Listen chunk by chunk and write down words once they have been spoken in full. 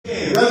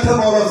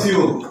welcome all of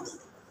you.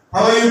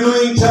 How are you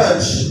doing,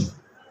 church?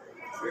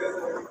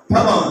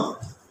 Come on.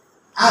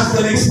 Ask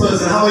the next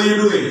person, how are you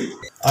doing?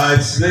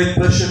 It's a great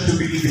pleasure to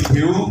be with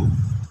you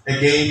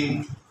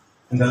again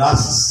in the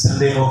last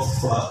Sunday of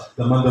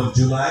the month of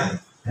July.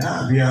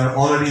 Yeah, we are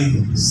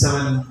already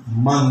 7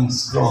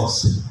 months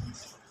crossed.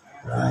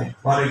 Right?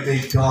 What a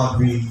great God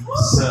we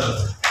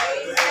serve.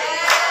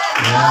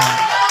 Yeah,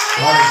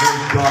 what a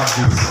great God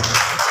we serve.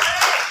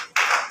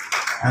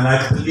 And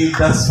I believe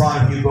thus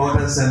far He brought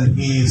us and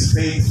He is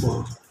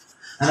faithful.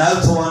 And I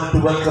also wanted to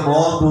welcome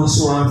all those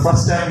who are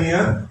first time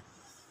here.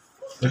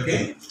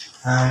 Okay?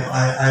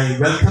 I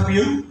welcome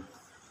you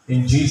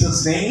in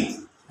Jesus'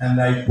 name.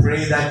 And I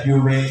pray that you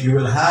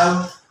will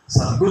have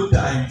some good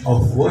time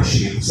of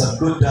worship, some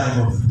good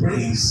time of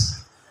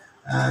praise,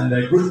 and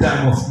a good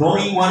time of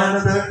knowing one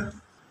another.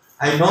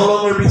 I no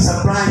longer be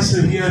surprised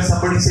to hear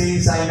somebody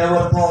says, I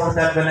never thought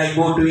that when I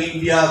go to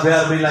India,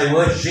 where will I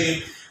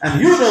worship? And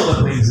you know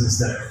the places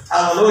there.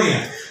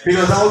 Hallelujah.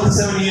 Because all the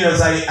 7 years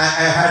I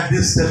had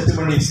these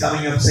testimonies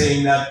coming up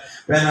saying that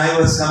when I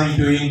was coming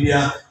to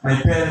India, my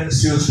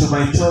church used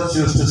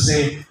to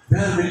say,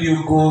 where will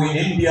you go in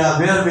India?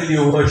 Where will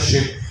you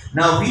worship?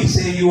 Now we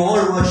say, you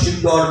all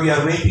worship God, we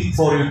are waiting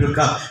for you to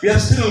come. We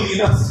have still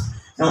enough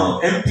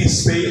empty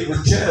space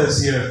with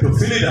chairs here to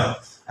fill it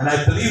up. And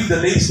I believe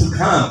the days to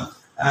come,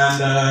 and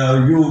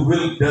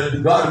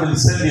God will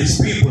send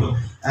His people.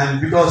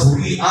 And because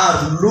we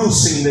are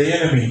losing the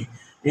enemy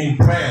in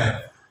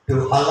prayer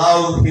to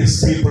allow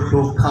His people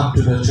to come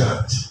to the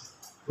church.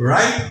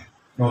 Right?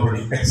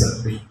 Nobody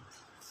except me.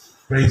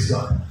 Praise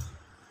God.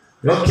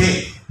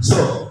 Okay,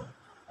 so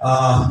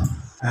I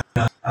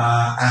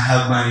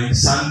have my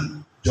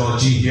son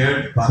Georgie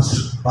here,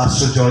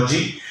 Pastor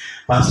Georgie.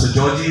 Pastor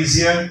Georgie is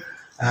here,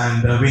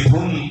 and with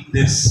whom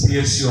this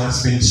PSU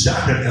has been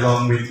started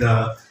along with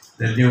the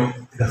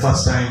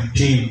first time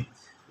team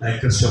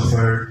like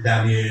Christopher,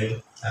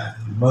 Daniel, and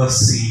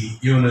Mercy,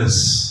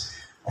 Eunice,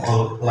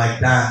 all like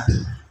that.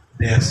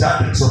 They have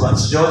started. So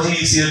Pastor Georgie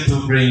is here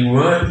to bring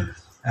word,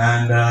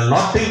 and a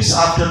lot of things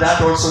after that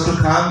also to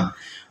come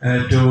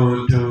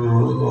to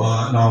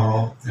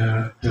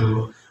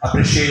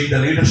appreciate the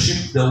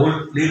leadership, the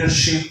old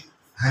leadership,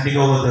 handing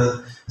over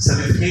the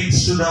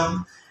certificates to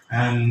them,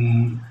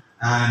 and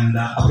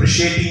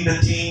appreciating the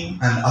team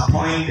and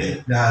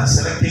appointing,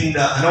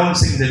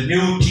 announcing the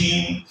new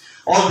team.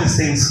 All these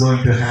things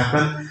going to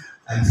happen.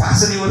 And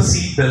fasten your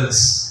seat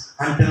belts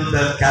until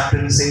the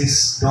captain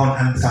says don't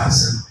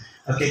unfasten.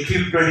 Okay,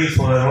 keep ready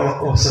for a roller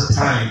coaster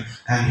time.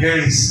 And here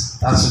is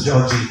Pastor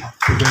Georgie to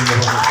bring the word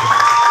of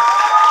God.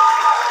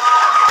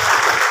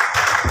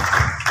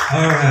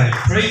 All right,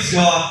 praise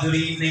God. Good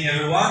evening,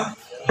 everyone.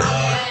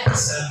 My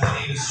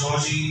name is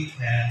Georgie,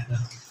 and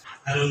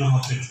I don't know how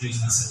to introduce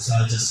myself, so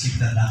I'll just keep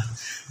that down.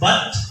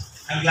 But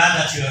I'm glad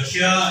that you are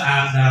here,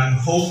 and I'm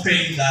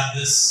hoping that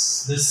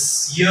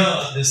this year,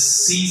 this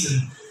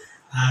season,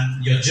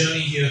 and your journey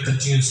here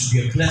continues to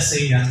be a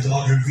blessing, and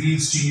God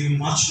reveals to you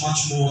much,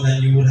 much more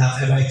than you would have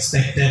ever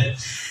expected.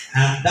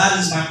 And that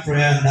is my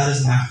prayer, and that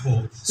is my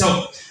hope.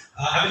 So,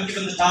 I've been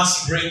given the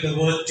task to bring the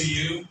word to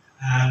you.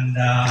 And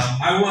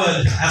my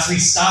word, as we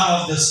start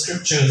off the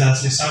scriptures,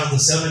 as we start off the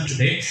sermon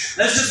today,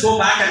 let's just go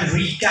back and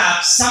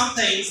recap some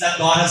things that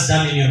God has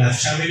done in your life.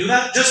 Shall we do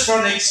that? Just for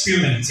the next few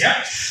minutes,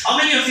 yeah? How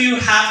many of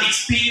you have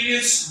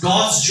experienced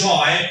God's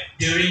joy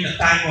during a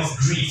time of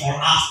grief or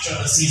after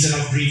a season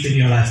of grief in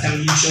your life?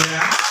 Can you show your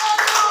hand?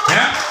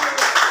 Yeah?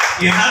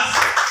 You have?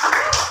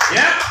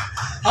 Yeah?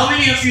 How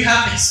many of you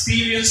have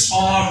experienced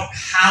or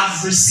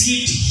have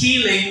received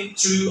healing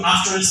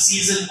after a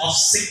season of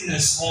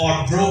sickness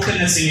or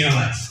brokenness in your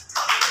life?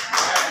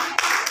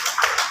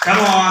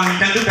 Come on, you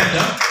can do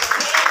better.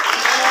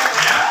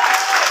 Yeah?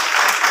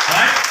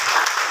 Right?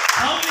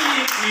 How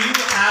many of you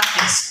have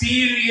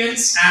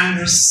experienced and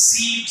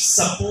received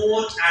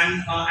support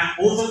and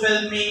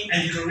overwhelming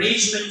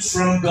encouragement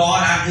from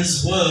God and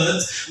His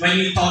words when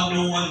you thought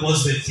no one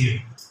was with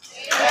you?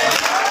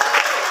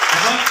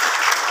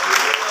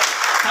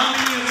 How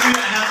many of you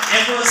have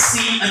ever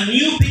seen a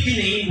new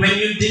beginning when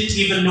you didn't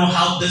even know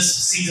how this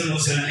season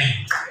was going to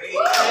end?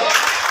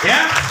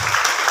 Yeah?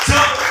 So,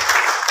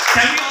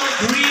 can we all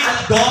agree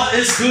that God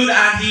is good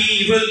and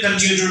He will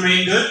continue to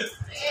remain good?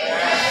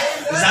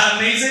 Yes. Is that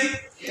amazing?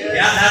 Yes.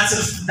 Yeah,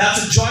 that's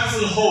a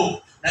joyful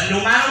hope that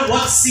no matter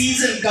what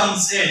season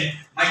comes in,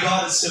 my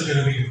God is still going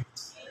to be good.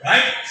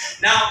 Right?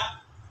 Now,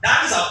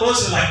 that is our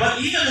personal life. But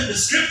even in the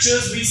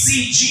scriptures, we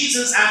see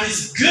Jesus and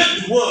His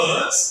good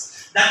words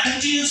that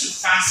continues to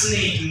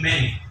fascinate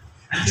many.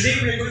 And today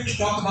we are going to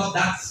talk about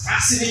that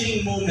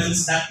fascinating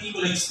moments that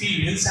people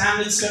experience, and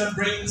it's going to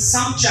bring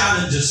some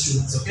challenges to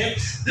us, okay?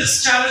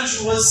 This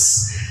challenge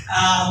was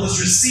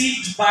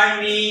received by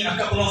me a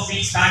couple of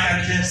weeks back,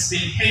 and it has been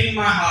hitting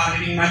my heart,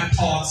 hitting my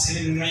thoughts,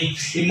 hitting me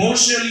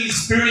emotionally,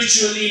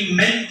 spiritually,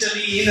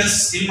 mentally, in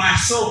my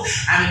soul,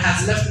 and it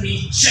has left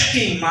me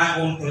checking my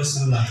own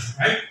personal life,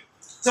 right?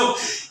 So,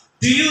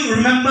 do you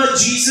remember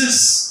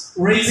Jesus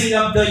raising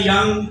up the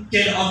young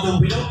kid of the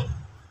widow?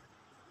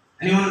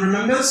 Anyone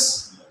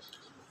remembers?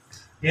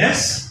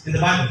 Yes? In the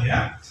Bible,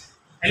 yeah?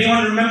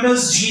 Anyone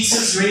remembers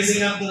Jesus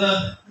raising up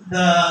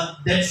the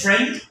dead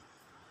friend?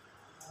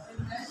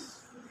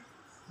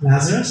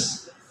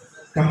 Lazarus?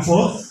 Come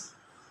forth.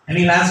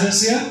 Any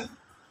Lazarus here?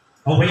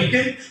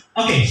 Awaken?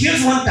 Okay,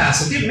 here's one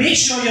task, okay? Make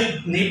sure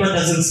your neighbor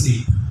doesn't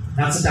sleep.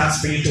 That's a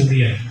task for you till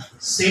the end.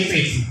 Stay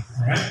faithful,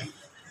 alright?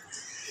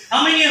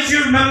 How many of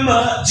you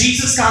remember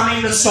Jesus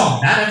calming the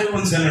storm? That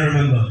everyone's going to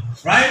remember,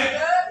 right?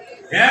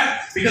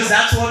 Yeah? Because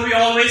that's what we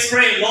always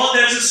pray. Lord,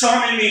 there's a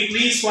storm in me,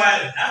 please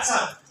quiet it.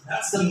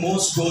 That's the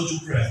most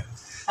go-to prayer.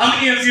 How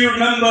many of you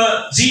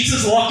remember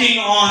Jesus walking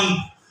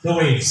on the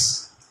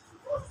waves?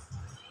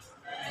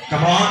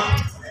 Come on.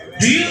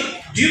 Do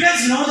you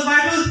guys know the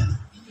Bible?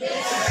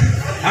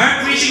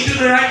 Aren't preaching to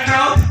the right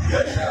crowd?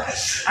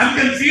 I'm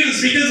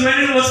confused because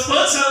when it was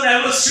personal,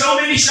 there was so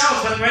many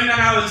shouts. But when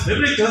I was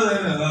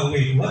biblical,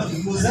 wait, what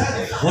was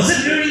that? Was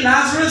it really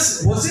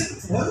Lazarus? Was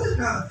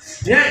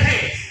it? Yeah,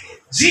 hey,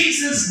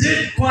 Jesus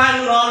did quite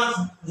a lot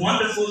of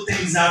wonderful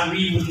things that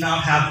we would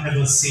not have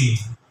ever seen.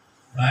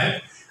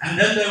 Right? And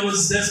then there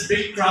was this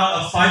big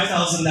crowd of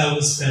 5,000 that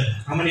was fed.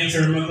 How many of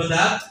you remember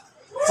that?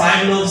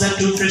 5 loaves and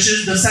 2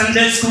 fishes. The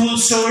Sunday school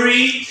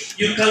story.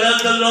 You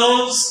colored the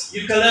loaves.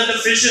 You colored the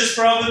fishes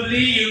probably.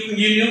 You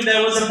knew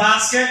there was a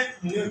basket.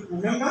 You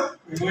remember?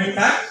 We're going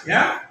back?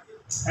 Yeah?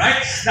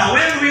 Right? Now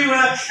when we were,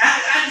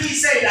 and we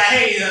said,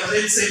 hey,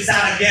 it's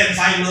that again,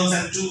 5 loaves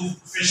and 2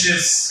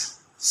 fishes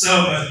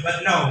sermon.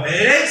 But no, it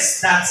is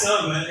that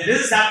sermon. It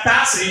is that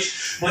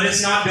passage, but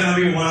it's not going to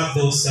be one of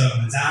those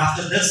sermons. And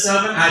after this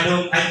sermon,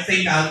 I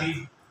think I'll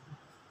be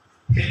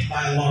hit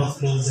by a lot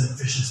of loaves and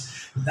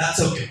fishes. But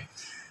that's okay.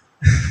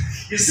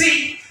 You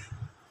see,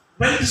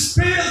 when the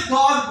Spirit of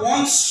God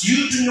wants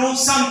you to know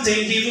something,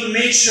 He will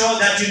make sure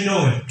that you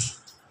know it.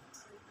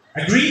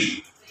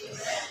 Agreed?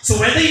 So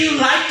whether you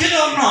like it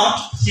or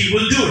not, He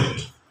will do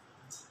it.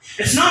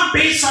 It's not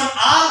based on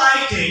our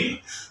liking,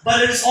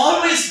 but it's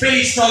always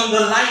based on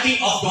the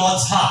liking of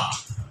God's heart.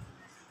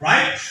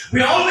 Right?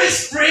 We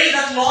always pray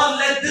that, Lord,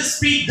 let this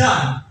be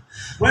done.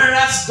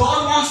 Whereas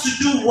God wants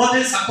to do what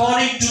is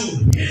according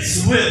to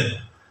His will.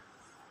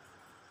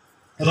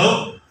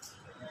 Hello?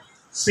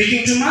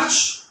 Speaking too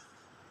much?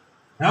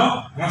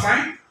 No? Am I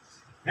fine?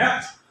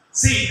 Yeah.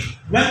 See,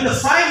 when the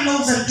 5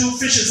 loaves and 2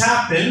 fishes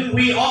happen,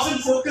 we often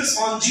focus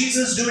on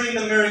Jesus doing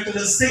the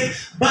miraculous thing.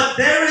 But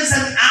there is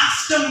an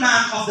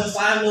aftermath of the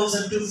 5 loaves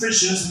and 2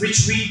 fishes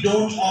which we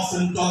don't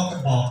often talk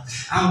about.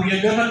 And we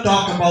are going to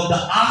talk about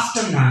the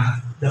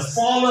aftermath, the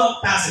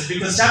follow-up passage,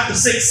 because chapter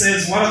 6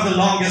 is one of the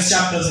longest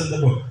chapters in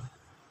the book.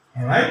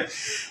 Alright?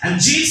 And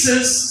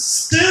Jesus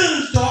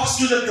still talks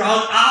to the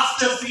crowd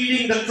after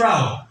feeding the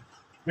crowd,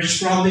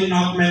 which probably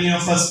not many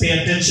of us pay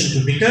attention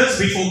to, because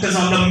we focus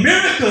on the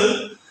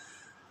miracle,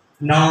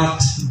 not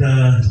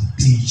the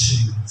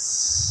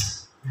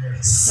teachings. We're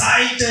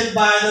excited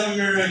by the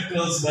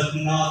miracles, but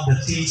not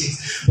the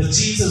teachings. But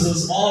Jesus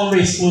was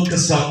always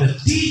focused on the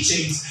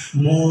teachings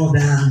more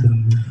than the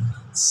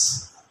miracles.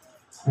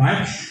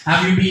 Right?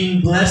 Have you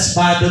been blessed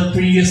by the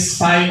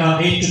previous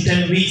 8 to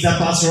 10 weeks that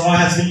Pastor Roy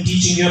has been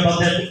teaching you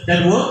about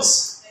that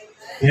works?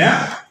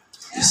 Yeah?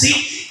 You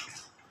see,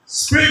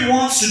 Spirit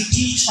wants to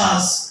teach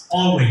us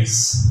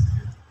always.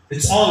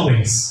 It's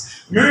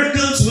always.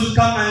 Miracles will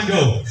come and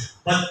go,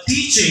 but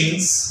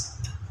teachings,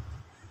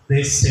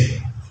 they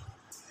stay.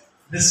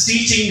 This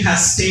teaching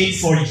has stayed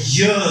for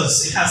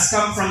years. It has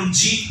come from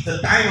the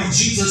time of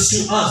Jesus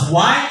to us.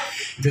 Why?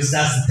 Because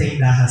that's the thing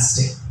that has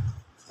stayed.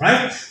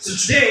 Right? So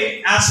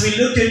today, as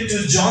we look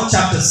into John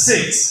chapter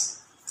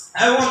 6,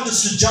 I want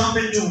us to jump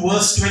into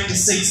verse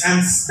 26,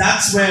 and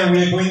that's where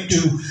we are going to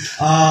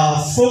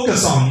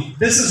focus on.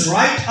 This is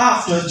right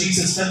after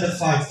Jesus fed the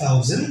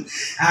 5,000,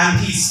 and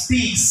He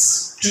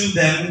speaks to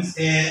them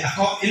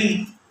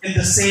in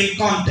the same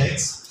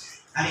context.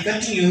 And He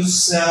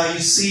continues, you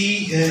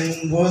see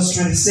in verse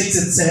 26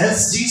 it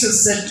says,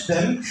 Jesus said to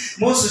them,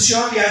 most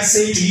assuredly I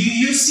say to you,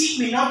 you seek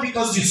me not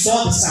because you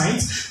saw the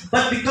signs,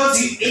 but because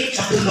you ate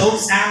of the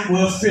loaves and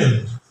were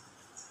filled.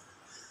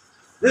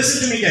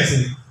 Listen to me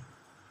carefully.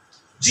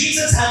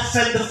 Jesus had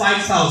fed the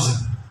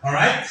 5,000,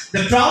 alright?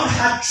 The crowd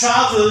had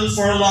traveled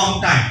for a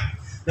long time.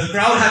 The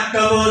crowd had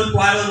covered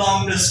quite a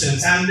long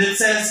distance, and it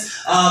says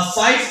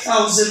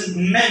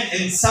 5,000 men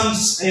in some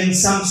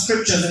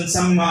scriptures, in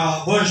some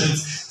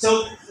versions.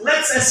 So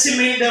let's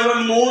estimate there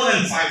were more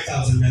than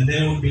 5,000 men.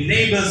 There would be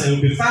neighbors, there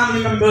would be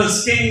family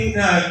members,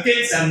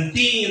 kids and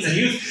teens and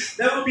youth.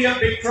 There would be a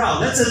big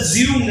crowd. Let's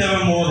assume there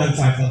were more than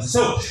 5,000.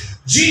 So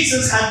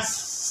Jesus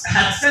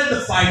had fed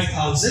the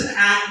 5,000,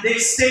 and they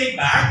stayed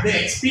back.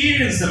 They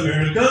experienced the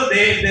miracle.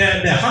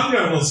 Their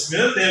hunger was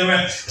filled. They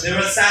were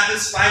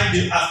satisfied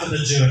after the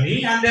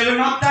journey, and they were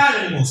not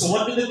tired anymore. So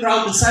what did the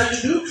crowd decide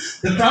to do?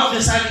 The crowd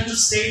decided to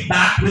stay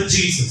back with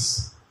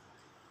Jesus.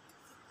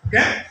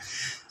 Okay?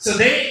 So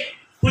they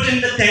put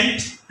in the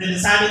tent. They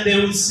decided they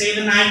would stay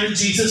the night with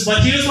Jesus.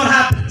 But here's what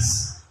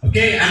happens.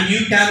 Okay? And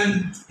you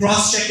can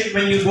cross-check it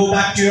when you go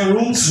back to your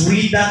rooms.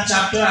 Read that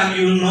chapter, and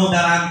you'll know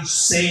that I'm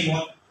saying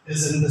what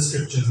is in the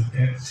scriptures.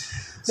 Okay?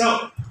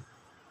 So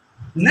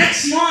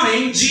Next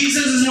morning,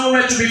 Jesus is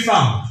nowhere to be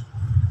found.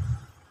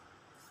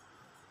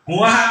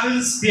 What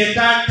happens? The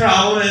entire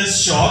crowd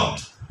is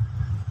shocked.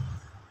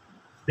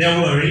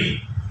 They're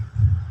worried.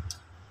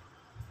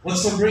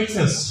 What's for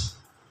breakfast?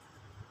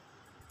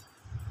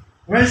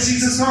 Where's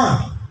Jesus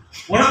gone?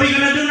 What are we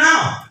going to do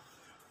now?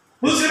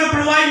 Who's going to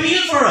provide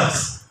meal for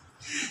us?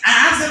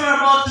 And as they were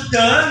about to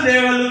turn,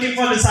 they were looking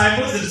for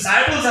disciples. The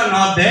disciples are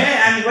not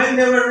there. And when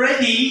they were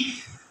ready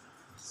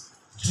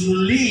to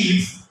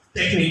leave,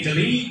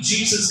 technically,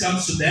 Jesus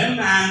comes to them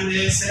and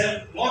they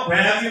said, Lord,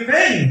 where have you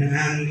been?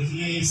 And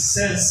he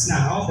says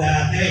now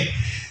that, hey,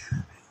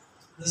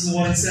 this is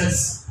what it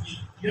says.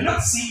 You're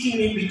not seeking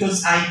me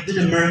because I did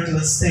a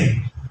miraculous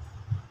thing.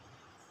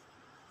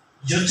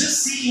 You're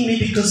just seeking me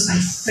because I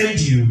fed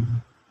you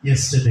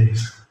yesterday.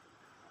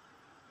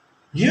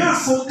 You're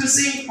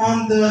focusing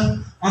on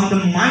the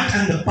might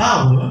and the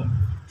power.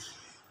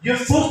 You're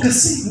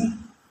focusing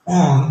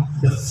on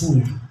the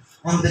food,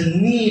 on the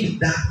need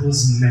that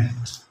was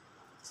met.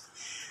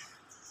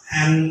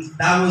 And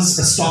that was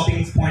a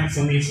stopping point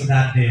for me for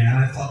that day. And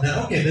I thought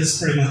that, okay, this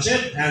is pretty much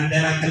it. And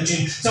then I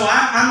continued. So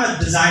I'm a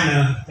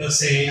designer per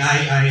se.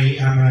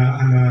 I'm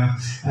a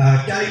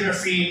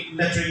calligraphy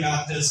lettering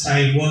artist.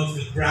 I work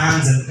with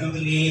brands and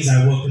companies.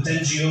 I work with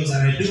NGOs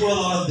and I do a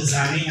lot of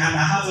designing. And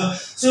I have a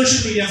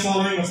social media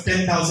following of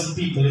 10,000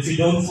 people. If you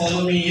don't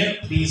follow me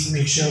yet, please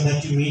make sure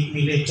that you meet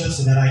me later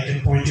so that I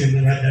can point you in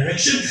the right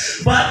direction.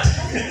 But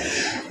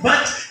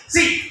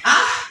see,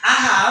 I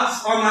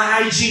have on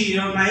my IG,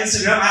 on my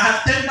Instagram, I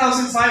have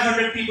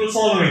 10,500 people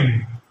following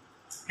me.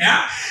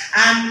 Yeah?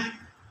 And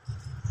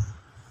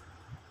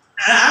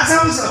as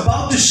I was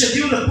about to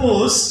schedule a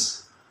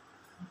post,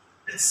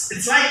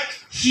 it's like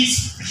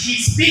he's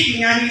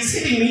speaking and he's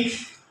hitting me.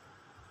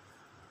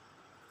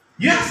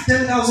 You have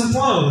 10,000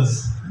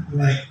 followers. I'm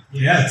like,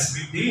 yeah, it's a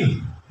big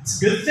deal.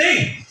 It's a good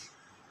thing.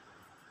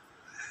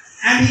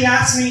 And he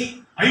asked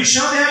me, are you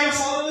sure they are your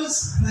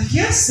followers? I'm like,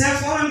 yes, they're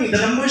following me. The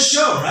numbers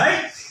show,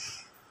 right?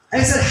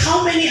 I said,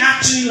 how many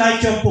actually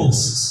like your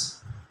posts?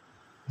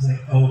 I was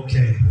like,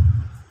 okay.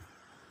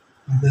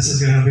 This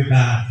is going to be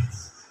bad.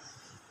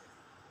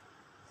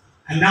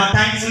 And now,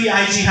 thankfully,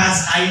 IG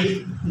has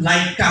high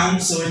like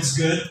count, so it's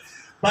good.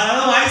 But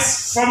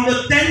otherwise, from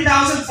the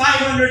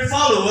 10,500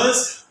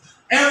 followers,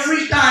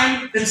 every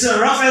time, it's a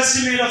rough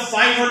estimate of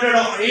 500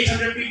 or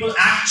 800 people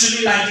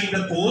actually liking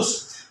the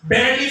post.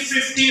 Barely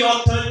 50 or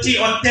 30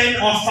 or 10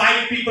 or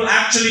 5 people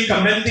actually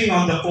commenting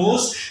on the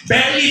post.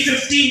 Barely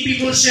 15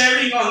 people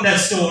sharing on their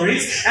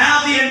stories. And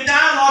of the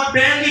entire lot,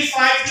 barely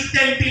 5 to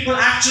 10 people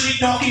actually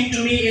talking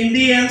to me in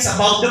DMs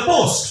about the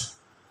post.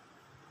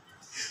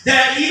 There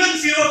are even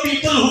fewer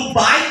people who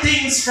buy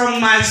things from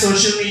my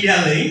social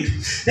media link.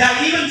 There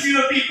are even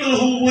fewer people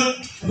who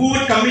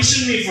would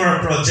commission me for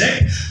a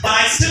project. But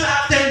I still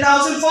have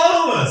 10,000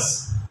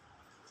 followers.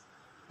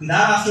 And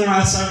that afternoon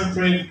I started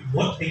praying,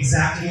 what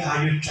exactly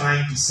are you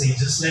trying to say?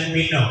 Just let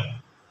me know.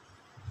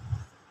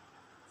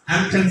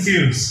 I'm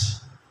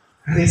confused.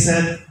 And he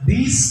said,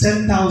 these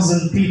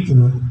 10,000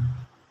 people,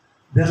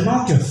 they're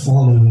not your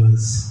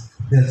followers.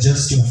 They're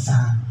just your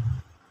fan.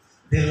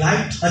 They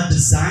liked a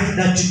design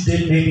that you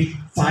did maybe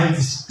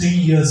 3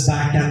 years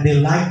back, and they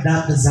liked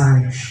that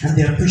design, and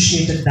they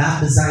appreciated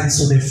that design,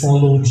 so they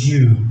followed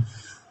you.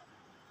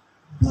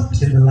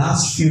 But in the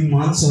last few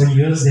months or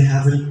years, they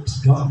haven't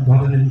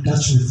gotten in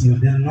touch with you.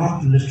 They're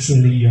not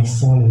literally your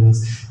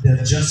followers.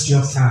 They're just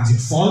your fans.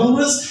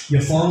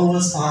 Your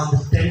followers are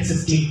the 10,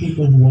 15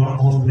 people who are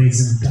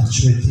always in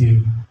touch with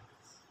you.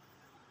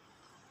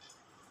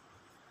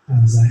 I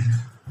was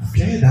like,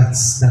 okay,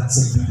 that's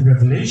a big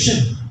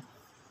revelation.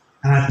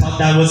 And I thought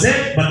that was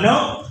it, but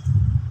no.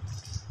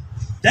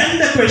 Then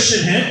the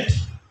question hit,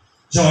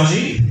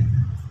 Georgie,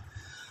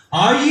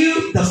 are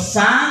you the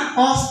fan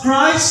of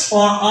Christ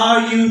or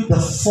are you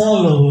the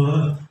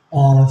follower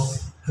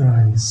of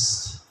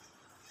Christ?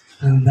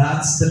 And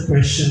that's the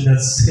question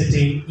that's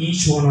hitting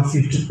each one of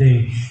you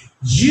today.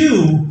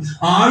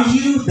 Are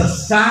you the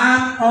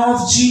fan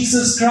of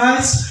Jesus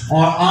Christ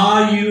or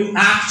are you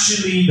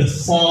actually the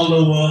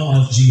follower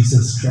of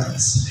Jesus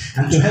Christ?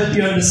 And to help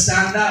you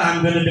understand that,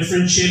 I'm going to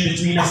differentiate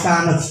between a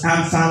fan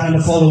and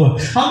a follower.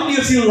 How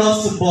many of you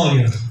love football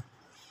here?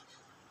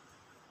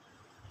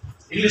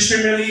 English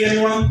Premier League,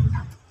 anyone?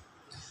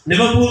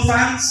 Liverpool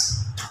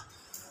fans?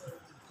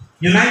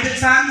 United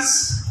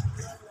fans?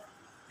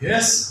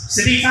 Yes.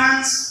 City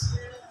fans?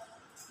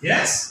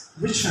 Yes.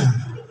 Which fan?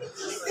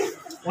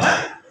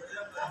 What?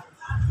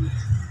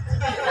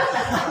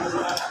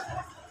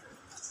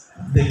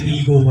 The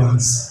ego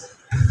ones.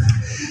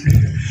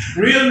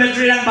 Real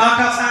Madrid and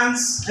Barca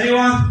fans?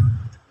 Anyone?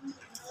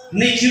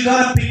 Nick, you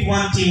gotta pick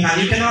one team, man.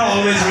 You cannot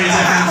always raise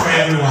a hand for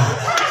everyone.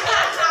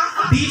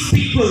 These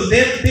people,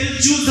 they'll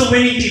choose the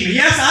winning team.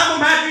 Yes, I'm a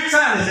Madrid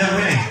fan if they're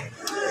winning.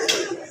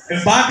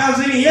 If Barca's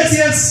winning,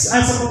 yes,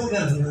 I support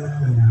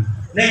them.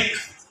 Nick,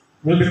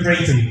 we'll be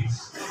praying for you.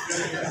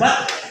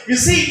 But, you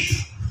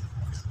see,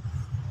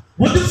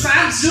 what do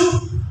fans do?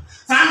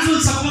 Fans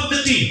will support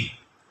the team.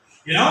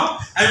 You know,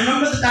 I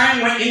remember the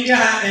time when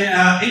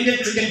Indian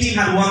cricket team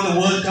had won the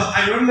World Cup.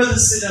 I remember the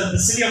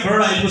city of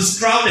Baroda, it was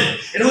crowded.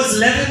 It was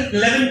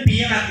 11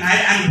 p.m. at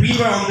night and we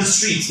were on the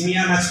streets, me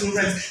and my school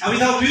friends. And we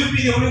thought we would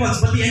be the only ones,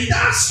 but the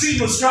entire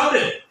street was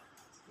crowded.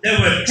 There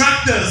were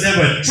tractors, there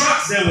were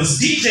trucks, there was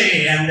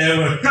DJ, and there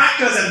were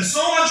crackers, and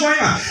so much going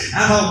on.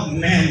 I thought,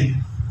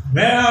 man,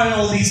 where are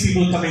all these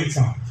people coming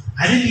from?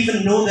 I didn't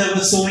even know there were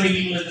so many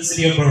people in the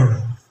city of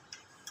Baroda.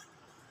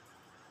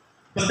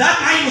 But that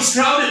night was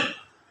crowded.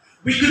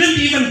 We couldn't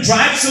even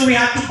drive, so we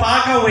had to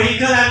park our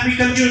vehicle and we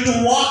continued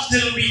to walk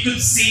till we could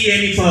see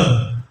any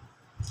further.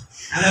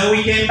 And then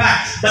we came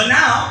back. But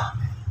now,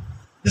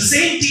 the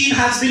same team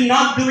has been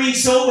not doing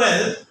so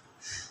well,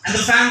 and the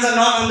fans are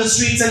not on the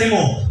streets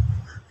anymore.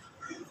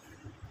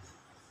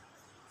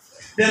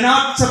 They're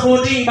not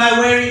supporting by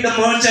wearing the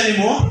merch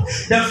anymore.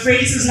 Their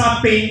face is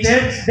not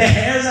painted. Their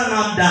hairs are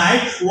not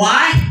dyed.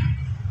 Why?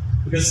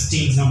 Because the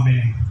team's not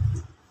winning.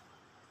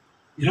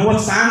 You know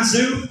what fans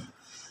do?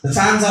 The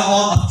fans are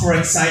all up for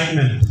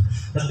excitement,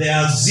 but they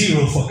are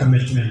zero for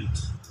commitment.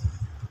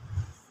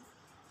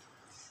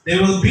 They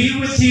will be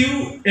with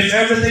you if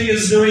everything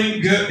is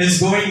going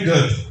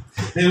good.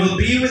 They will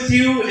be with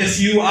you if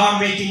you are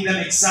making them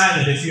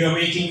excited, if you are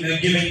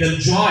giving them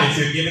joy, if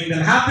you're giving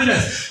them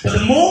happiness. But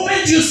the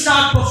moment you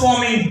start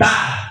performing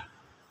bad,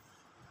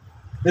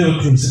 they will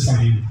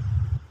crucify you.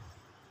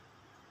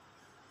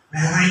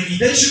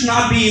 They should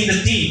not be in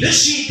the team.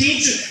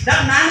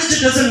 That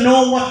manager doesn't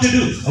know what to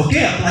do.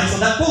 Okay, apply for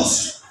that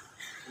post.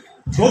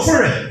 Go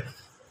for it.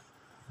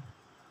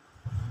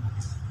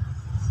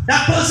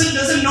 That person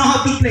doesn't know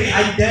how to play.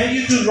 I dare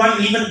you to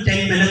run even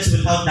 10 minutes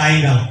without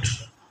dying out.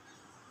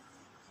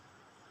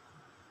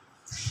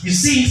 You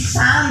see,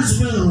 fans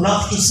will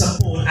love to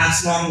support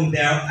as long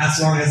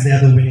as they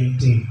are the winning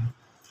team.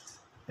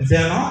 If they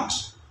are not,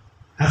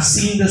 I've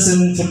seen this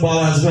in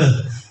football as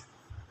well.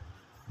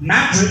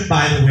 Madrid,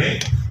 by the way,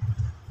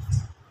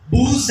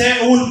 boos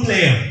their own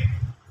player,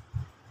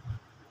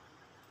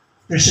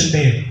 Christian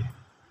Bale,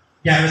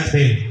 Gareth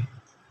Bale,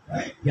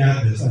 right?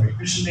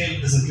 Christian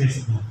Bale doesn't play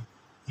football.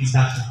 He's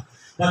back now.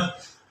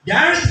 But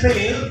Gareth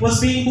Bale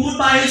was being booed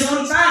by his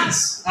own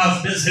fans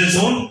of his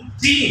own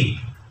team.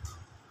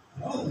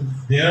 Oh,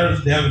 they're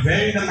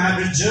wearing the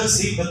Madrid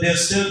jersey, but they're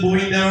still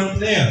booing their own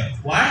player.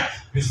 Why?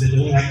 Because they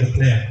don't like the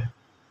player.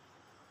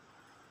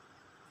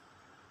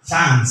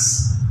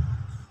 Fans,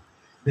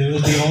 they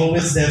will be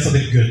always there for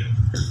the good.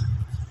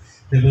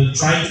 They will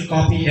try to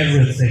copy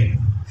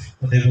everything,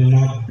 but they will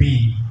not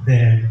be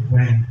there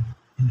when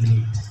in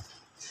need.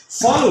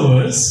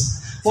 Followers,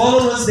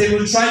 they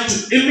will try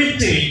to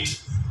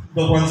imitate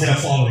the ones they are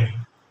following.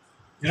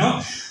 You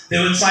know, they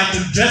will try to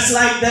dress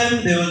like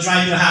them, they will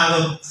try to have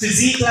a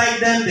physique like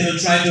them, they will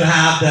try to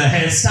have the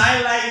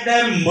hairstyle like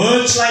them,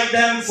 merch like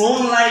them,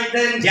 phone like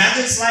them,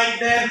 gadgets like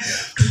them,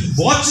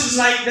 watches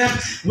like them.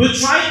 We'll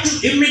try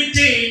to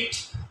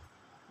imitate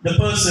the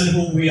person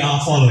who we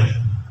are following.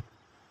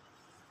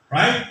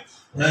 Right?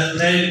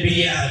 Let it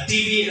be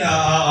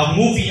a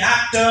movie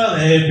actor,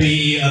 let it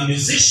be a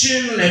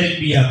musician, let it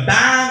be a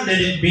band,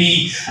 let it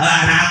be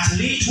an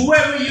athlete,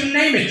 whoever you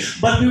name it.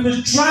 But we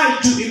will try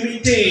to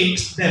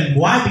imitate them.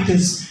 Why?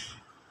 Because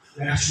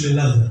we actually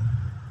love them.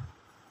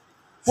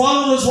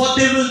 Followers, what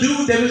they will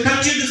do, they will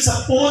continue to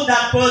support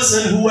that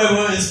person,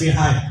 whoever is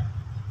behind.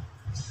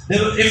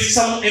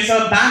 If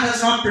a band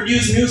has not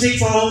produced music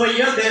for over a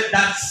year,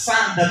 that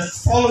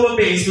follower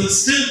base will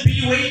still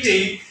be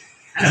waiting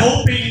and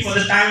hoping for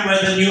the time where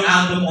the new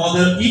album or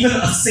even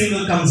a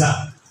single comes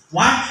out.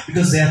 Why?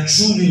 Because they are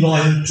truly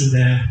loyal to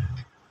their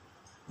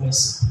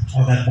person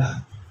or that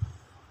band.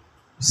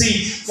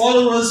 See,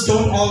 followers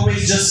don't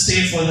always just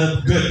stay for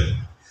the good,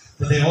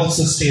 but they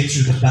also stay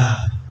through the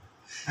bad.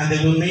 And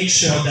they will make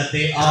sure that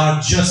they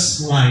are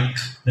just like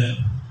them.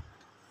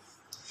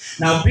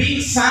 Now,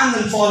 being fans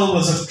and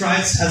followers of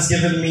Christ has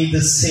given me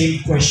the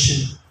same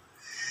question.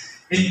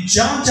 In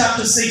John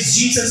chapter 6,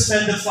 Jesus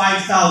fed the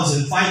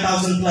 5,000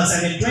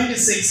 plus, and in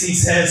 26 he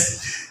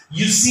says,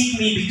 you seek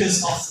me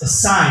because of the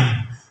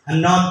sign,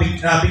 and not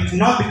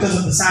because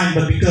of the sign,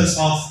 but because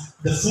of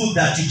the food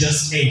that you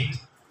just ate.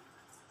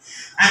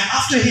 And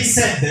after he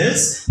said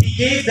this, he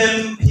gave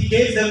them the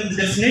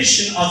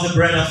definition of the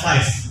bread of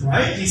life,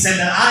 right? He said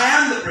that I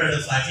am the bread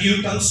of life. He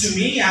who comes to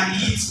me and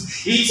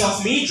eats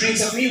of me,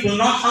 drinks of me, will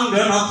not hunger,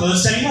 not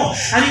thirst anymore.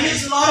 And he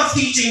gives a lot of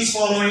teachings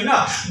following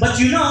up. But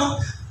you know,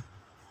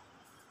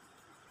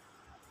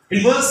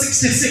 in verse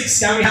 66,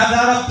 can we have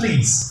that up,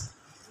 please?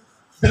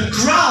 The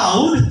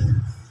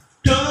crowd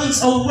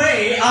turns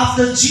away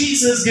after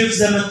Jesus gives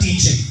them a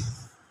teaching.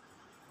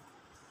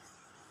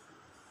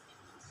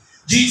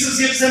 Jesus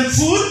gives them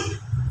food.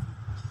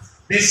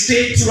 They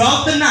stayed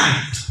throughout the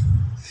night.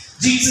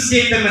 Jesus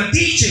gave them a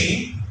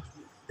teaching.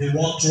 They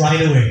walked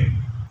right away.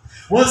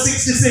 Verse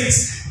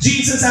 66,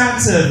 Jesus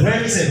answered.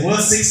 Where is it?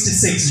 Verse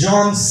 66.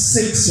 John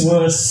 6,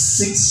 verse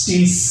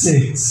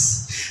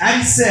 66.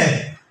 And he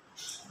said,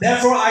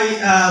 therefore,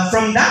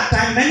 from that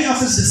time, many of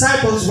his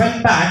disciples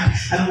went back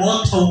and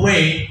walked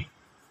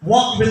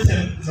with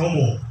him no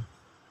more.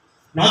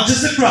 Not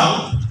just the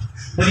crowd,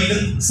 But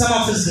even some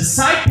of his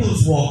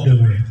disciples walked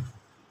away.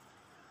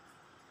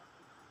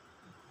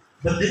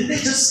 But didn't they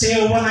just stay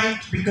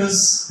overnight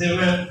because they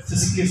were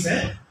physically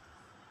fed?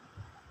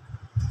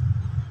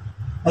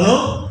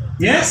 Hello?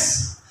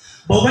 Yes?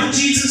 But when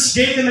Jesus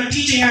gave them a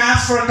teaching and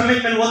asked for a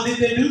commitment, what did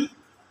they do?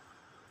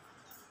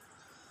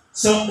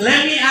 So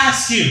let me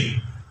ask you.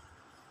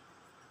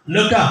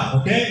 Look up,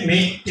 okay?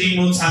 Take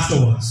notes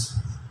afterwards.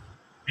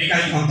 Make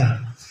eye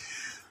contact.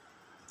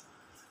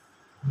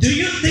 Do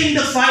you think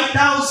the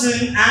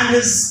 5,000 and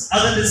his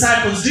other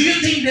disciples, do you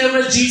think they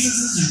were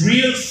Jesus'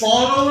 real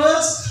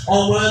followers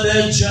or were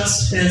they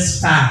just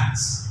his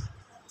fans?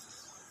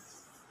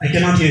 I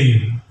cannot hear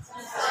you.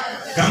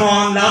 Come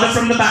on, louder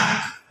from the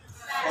back.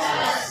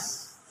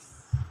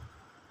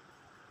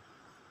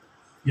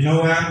 You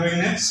know where I'm going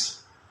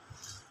next?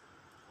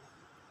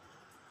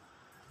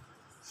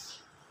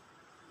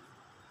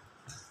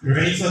 You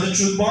ready for the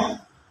truth bomb?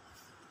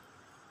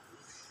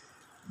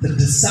 The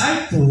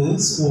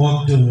disciples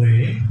walked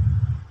away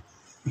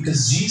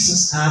because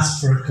Jesus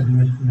asked for a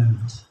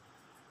commitment.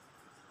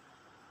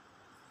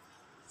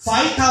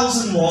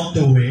 5,000 walked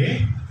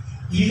away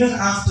even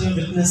after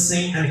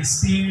witnessing and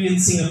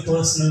experiencing a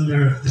personal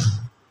miracle.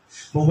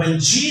 But when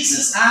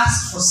Jesus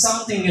asked for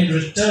something in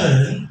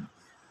return,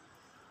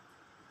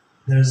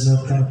 there is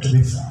no crowd to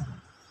be found.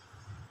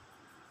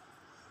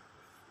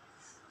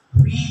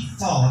 We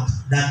thought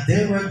that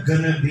they were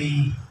going to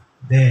be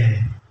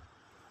there.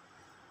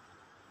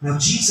 Now,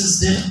 Jesus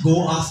didn't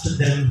go after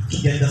them to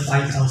get the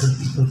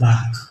 5,000 people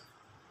back.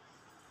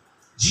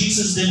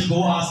 Jesus didn't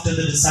go after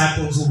the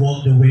disciples who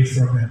walked away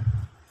from him.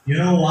 You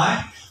know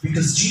why?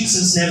 Because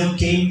Jesus never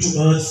came to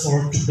earth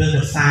to build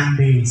a fan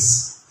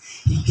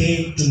base. He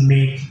came to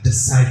make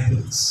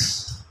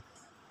disciples.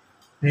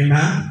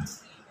 Amen?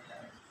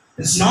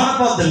 It's not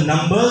about the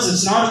numbers,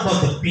 it's not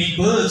about the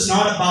people, it's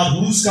not about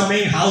who's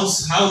coming,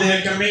 how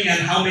they're coming,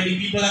 and how many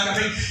people are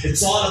coming.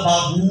 It's all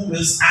about who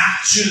is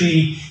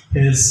actually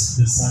his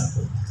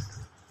disciple.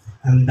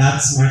 And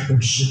that's my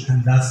question,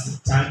 and that's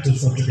the title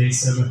for today's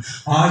sermon.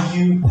 Are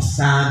you a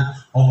fan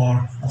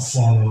or a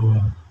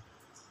follower?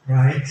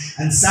 Right?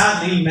 And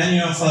sadly, many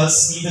of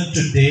us, even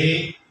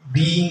today,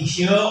 being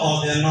here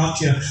or they're not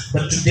here,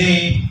 but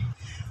today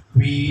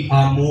we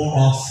are more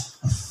of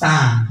a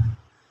fan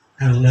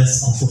and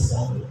less of a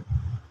follower.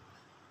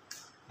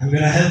 I'm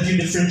going to help you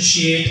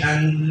differentiate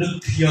and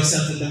look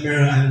yourself in the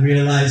mirror and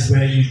realize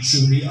where you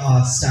truly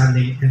are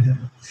standing in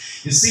Him.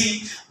 You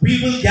see,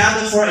 we will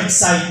gather for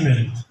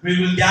excitement. We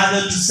will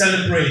gather to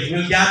celebrate.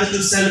 We'll gather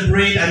to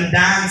celebrate and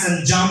dance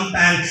and jump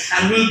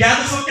and we'll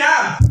gather for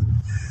camp.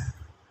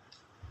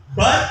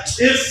 But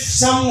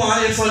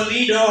if a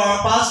leader or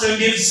a pastor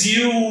gives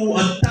you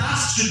a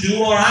task to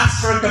do or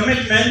asks for a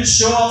commitment,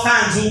 show of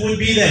hands, who would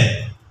be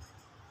there?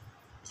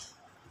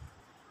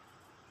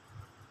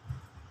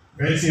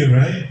 Very few,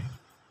 right?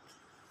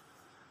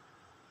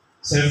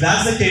 So if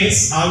that's the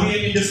case, are we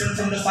any different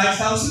from the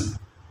 5,000?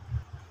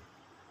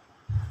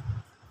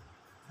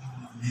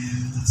 Oh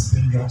man, that's a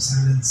pin drop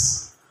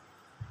silence.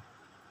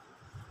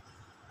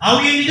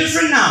 Are we any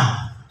different now?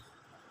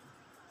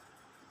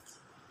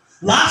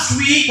 Last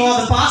week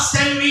or the past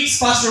 10 weeks,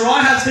 Pastor Roy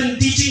has been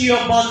teaching you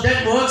about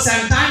dead works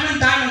and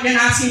time again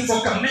asking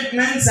for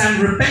commitments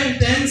and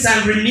repentance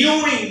and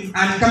renewing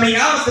and coming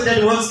out of the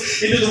dead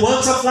works into the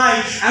works of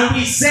life. And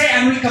we say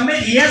and we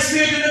commit, yes,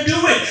 we are going to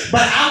do it.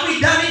 But have we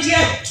done it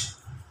yet?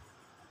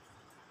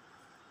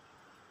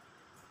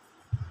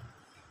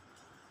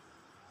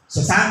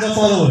 So fans or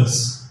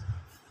followers?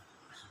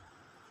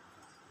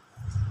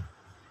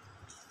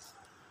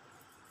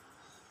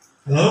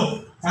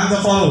 Hello? Fans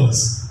or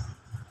followers?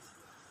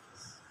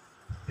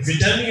 If you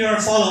tell me you're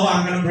a follower,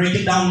 I'm going to break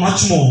it down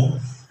much more.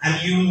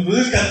 And you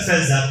will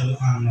confess that, well,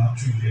 I'm not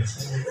really a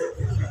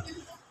follower.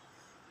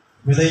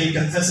 Whether you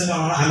confess it or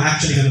not, I'm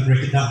actually going to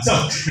break it down.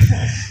 So,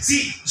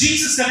 see,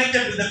 Jesus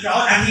connected with the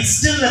crowd and He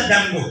still let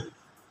them go.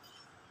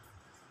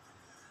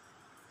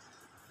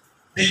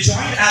 They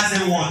joined as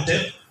they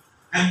wanted.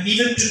 And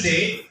even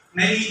today,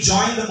 many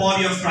join the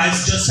body of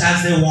Christ just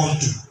as they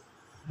want to.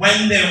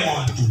 When they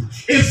want to.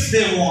 If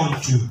they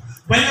want to.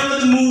 Whenever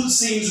the mood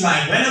seems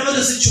right, whenever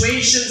the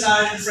situations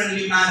are in a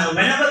friendly manner,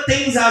 whenever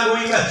things are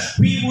going well,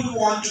 we would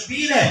want to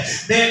be there.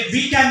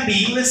 We can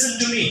be, listen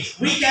to me,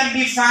 we can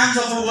be fans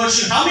of a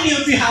worship. How many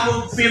of you have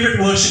a favorite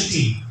worship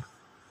team?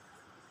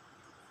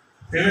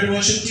 Favorite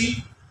worship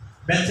team?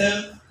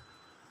 Bethel?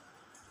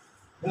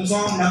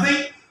 Hillsong?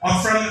 Nothing? Or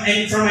from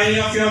any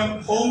of your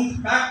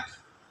home back?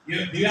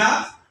 Do you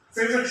have?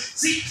 Favorite?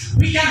 See,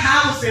 we can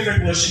have a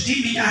favorite worship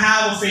team, we can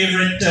have a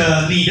favorite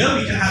leader,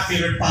 we can have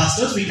favorite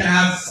pastors, we can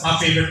have our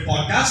favorite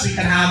podcast, we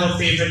can have a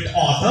favorite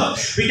author,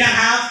 we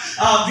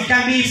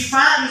can be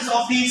fans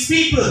of these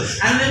people.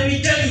 And let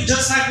me tell you,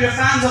 just like we are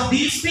fans of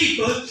these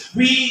people,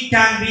 we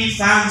can be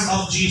fans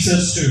of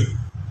Jesus too.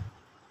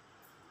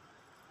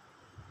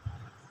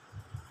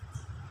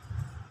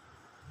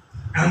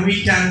 And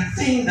we can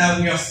think that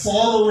we are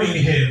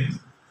following Him,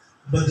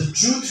 but the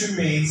truth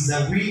remains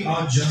that we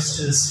are just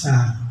His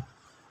fan.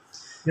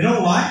 You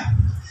know why?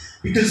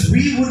 Because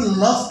we would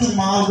love to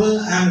marvel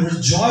and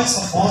rejoice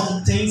of all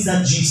the things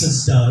that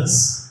Jesus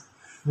does,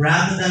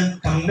 rather than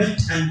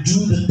commit and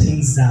do the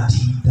things that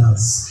he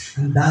does.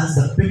 And that is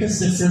the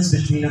biggest difference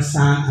between a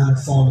fan and a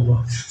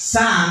follower.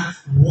 Fan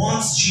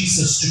wants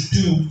Jesus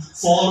to do,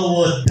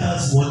 follower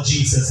does what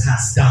Jesus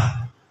has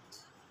done.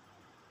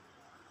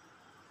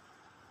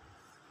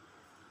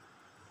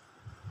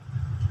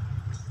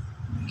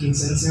 Making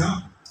sense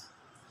now?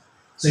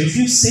 So if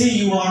you say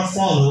you are a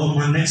follower,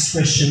 my next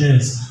question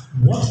is,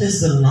 what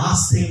is the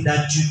last thing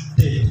that you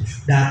did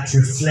that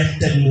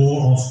reflected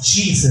more of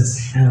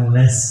Jesus and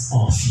less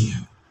of you?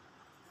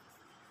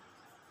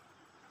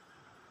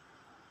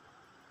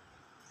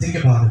 Think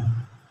about it.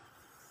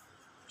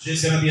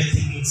 Today's going to be a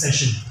thinking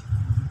session.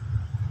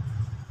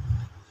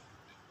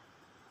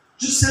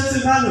 Just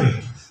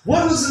self-evaluate.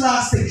 What was the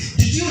last thing?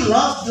 Did you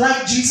love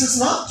like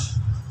Jesus loved?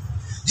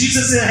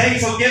 Jesus said, hey,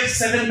 forgive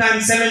 7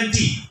 times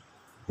 70.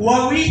 Who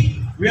are we?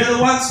 We are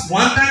the ones,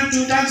 1 time,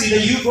 2 times, either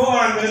you go or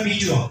I'm going to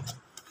beat you up.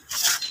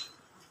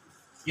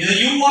 Either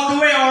you walk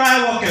away or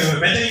I walk away.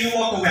 Better you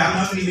walk away. I'm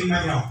not leaving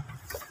my ground.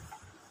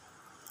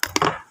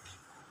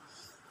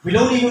 We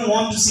don't even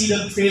want to see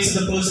the face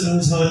of the person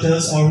who's hurt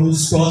us or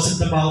who's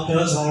gossiped about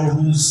us or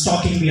who's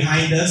talking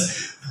behind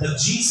us. But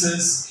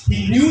Jesus,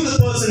 he knew the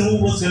person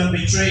who was going to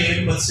betray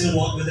him but still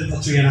walked with him for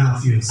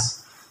 3.5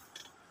 years.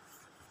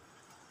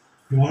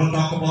 You want to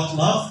talk about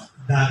love?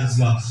 That is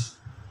love.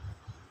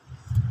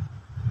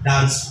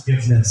 That is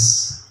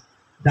forgiveness.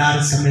 That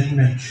is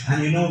commitment.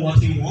 And you know what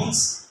he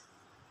wants?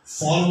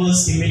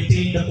 Followers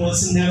imitate the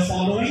person they're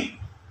following.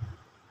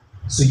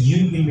 So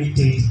you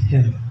imitate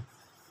him.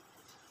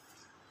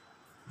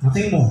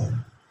 Nothing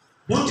more.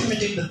 Don't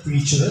imitate the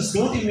preachers.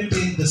 Don't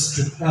imitate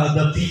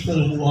the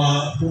people who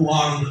are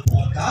on the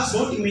podcast.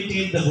 Don't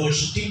imitate the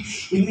worship team.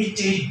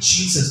 Imitate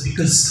Jesus,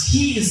 because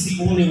he is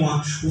the only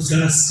one who's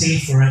going to stay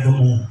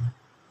forevermore.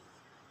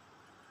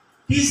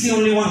 He's the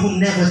only one who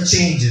never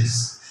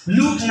changes.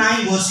 Luke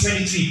 9 verse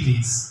 23,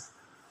 please.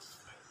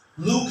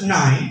 Luke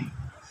 9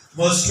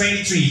 verse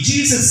 23.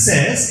 Jesus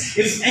says,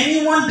 if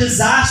anyone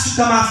desires to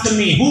come after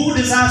me, who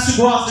desires to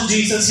go after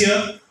Jesus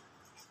here?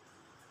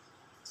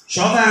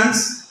 Show of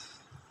hands.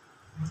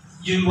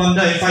 You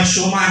wonder, if I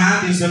show my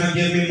hand, he's going to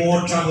give me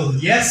more trouble.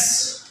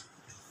 Yes.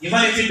 Even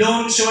if you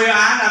don't show your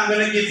hand, I'm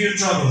going to give you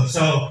trouble.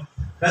 So,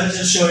 better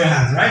just show your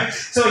hand, right?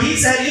 So he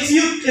said,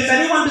 if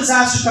anyone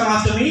desires to come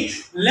after me,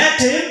 let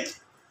him.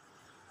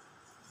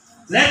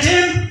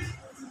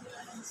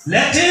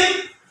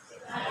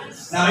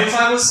 Now, if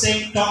I was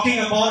talking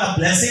about a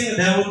blessing,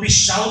 there would be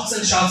shouts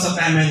and shouts of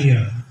amen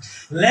here.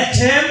 Let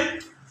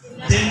him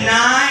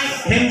deny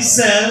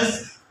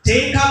himself,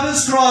 take up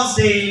his cross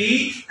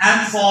daily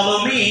and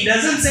follow me. He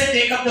doesn't say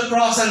take up the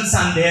cross on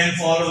Sunday and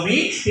follow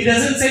me. He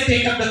doesn't say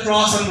take up the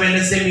cross on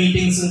Wednesday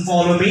meetings and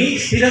follow me.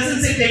 He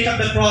doesn't say take up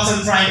the cross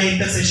on Friday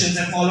intercessions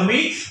and follow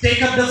me.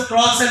 Take up the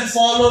cross and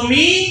follow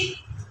me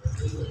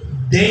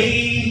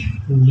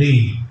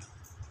daily.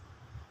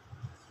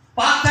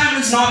 Part-time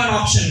is not an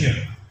option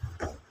here.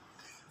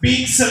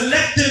 Being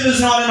selective is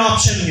not an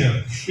option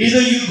here.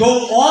 Either you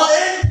go all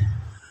in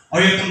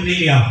or you're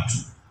completely out.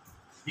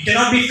 You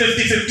cannot be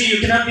 50-50, you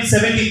cannot be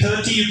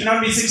 70-30, you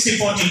cannot be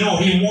 60-40. No,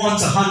 he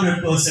wants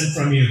 100%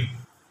 from you.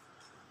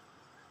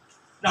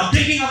 Now,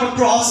 taking up a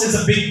cross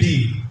is a big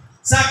deal.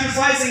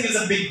 Sacrificing is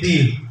a big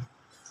deal.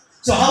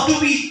 So how do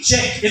we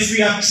check if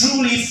we are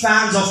truly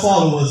fans or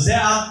followers?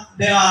 There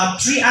are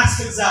 3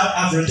 aspects that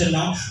I've written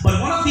down, but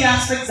one of the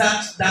aspects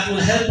that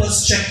will help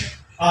us check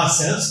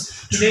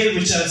ourselves today,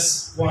 which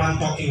is what I'm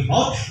talking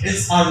about,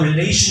 is our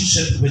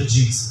relationship with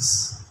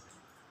Jesus.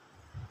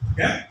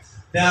 Okay?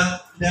 There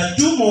are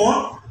 2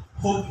 more.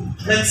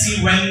 Let's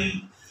see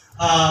when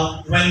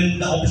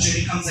the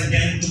opportunity comes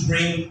again to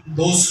bring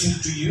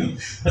those 2 to you.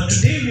 But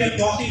today we are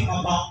talking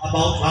about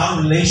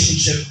our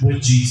relationship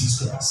with Jesus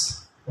Christ.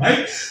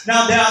 Right?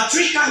 Now, there are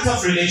 3 kinds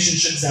of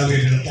relationships that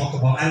we're going to talk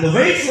about. And the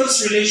very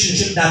first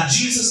relationship that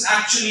Jesus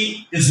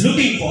actually is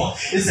looking for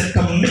is a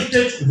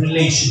committed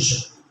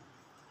relationship.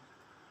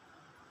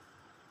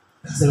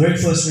 That's the very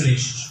first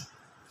relationship.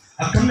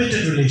 A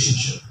committed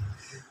relationship.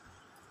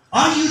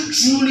 Are you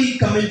truly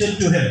committed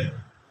to him?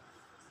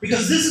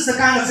 Because this is the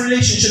kind of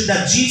relationship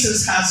that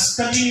Jesus has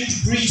continued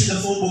to preach in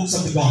the 4 books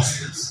of the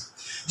Gospels.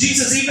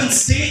 Jesus even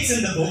states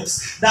in the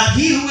books that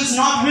he who is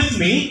not with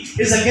me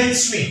is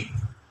against me.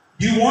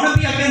 Do you want to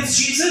be against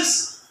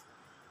Jesus?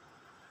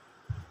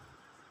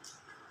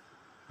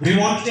 Do you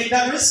want to take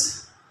that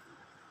risk?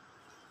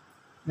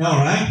 No,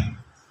 right?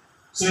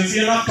 So if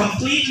you're not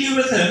completely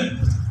with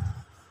him,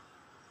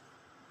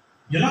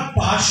 you're not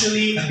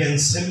partially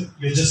against him,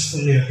 you're just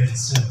fully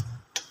against him.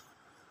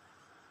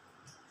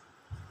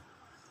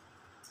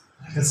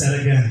 Like I said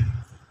again,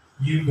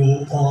 you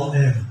go all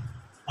in,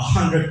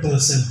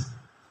 100%.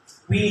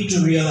 We need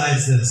to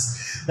realize this,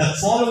 that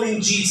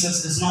following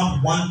Jesus is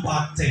not one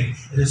part thing,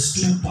 it is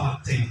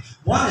 2-part thing.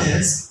 One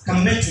is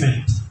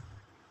commitment,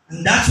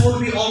 And that's what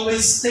we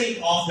always think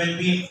of when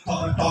we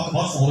talk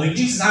about following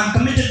Jesus. I'm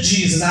committed to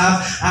Jesus.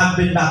 I've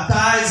been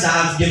baptized.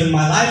 I've given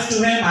my life to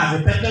Him. I've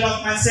repented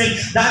of my sin.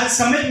 That is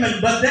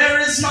commitment. But there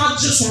is not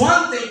just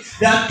one thing.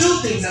 There are two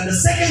things. And the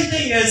second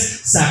thing is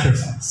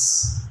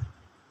sacrifice.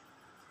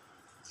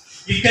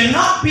 You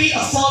cannot be a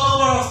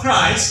follower of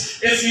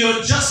Christ if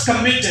you're just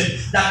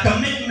committed. That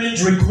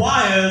commitment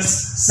requires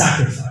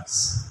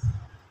sacrifice.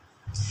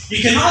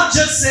 You cannot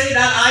just say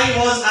that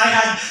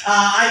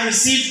I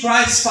received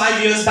Christ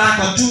 5 years back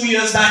or 2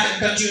 years back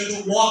and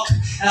continue to walk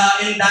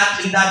in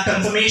that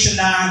confirmation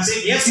that I'm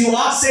saved. Yes, you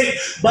are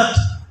saved, but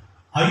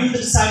are you the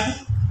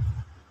disciple?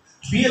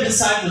 To be a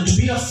disciple, to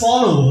be a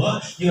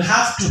follower, you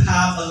have to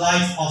have a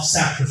life of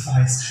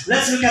sacrifice.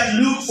 Let's look at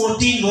Luke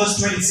 14 verse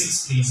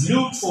 26, please.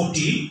 Luke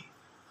 14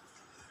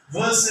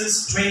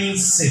 verses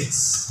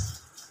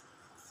 26.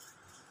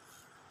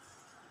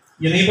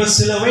 Your neighbor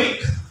still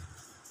awake?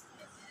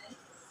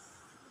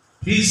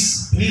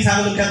 Please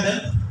have a look at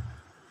them.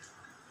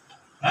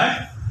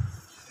 Right?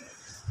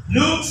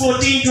 Luke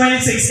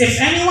 14:26. If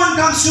anyone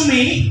comes to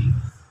me,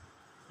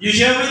 you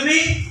here with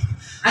me,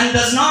 and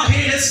does not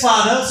hate his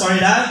father, sorry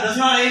dad, does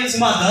not hate his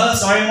mother,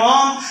 sorry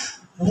mom,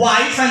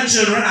 wife and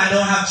children, I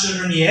don't have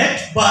children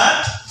yet,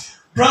 but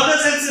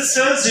brothers and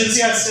sisters,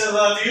 Jinsi, I still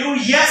love you.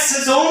 Yes,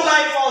 his own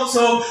life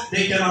also,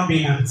 they cannot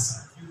be my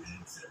disciple.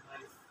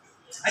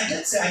 I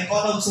did say, I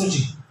called out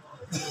Soji.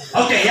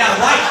 Okay, yeah,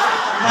 wife.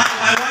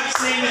 My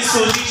wife's name is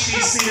Soji.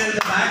 She's seated in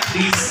the back.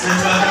 Please,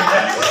 let's welcome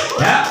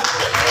her. Yeah.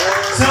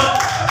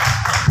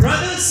 So,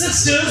 brothers,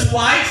 sisters,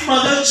 wife,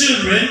 mother,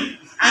 children,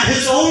 and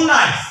his own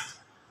life.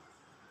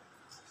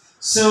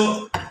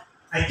 So,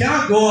 I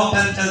cannot go up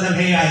and tell them,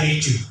 hey, I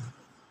hate you.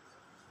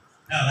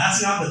 No,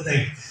 that's not the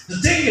thing.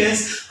 The thing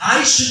is,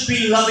 I should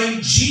be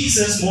loving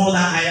Jesus more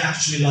than I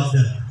actually love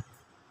them.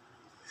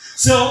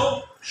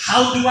 So,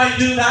 how do I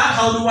do that?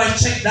 How do I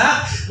check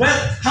that?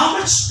 Well, how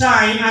much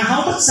time and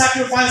how much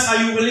sacrifice are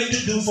you willing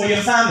to do for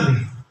your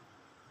family?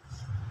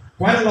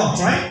 Quite a lot,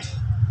 right?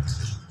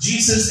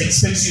 Jesus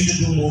expects you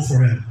to do more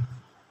for Him.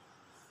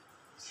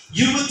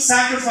 You would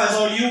sacrifice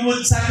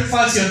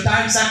your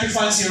time,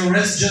 sacrifice your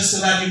rest just so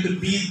that you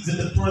could be with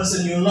the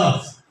person you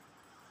love.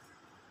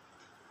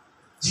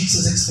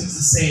 Jesus expects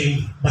the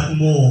same, but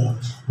more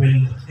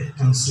when it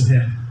comes to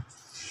Him.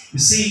 You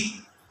see,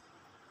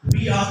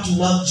 we are to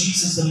love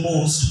Jesus the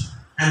most,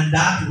 and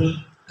that will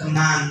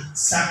demand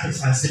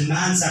sacrifice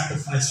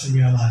from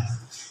your life.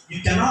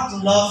 You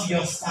cannot love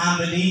your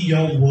family,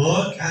 your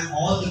work, and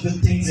all the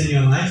good things in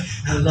your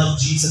life and love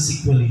Jesus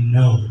equally.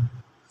 No.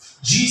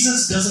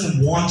 Jesus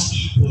doesn't want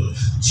equal.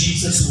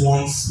 Jesus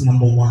wants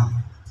number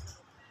one.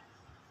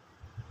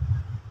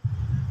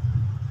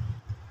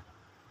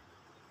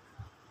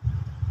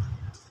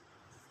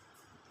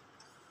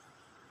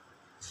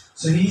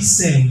 So He's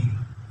saying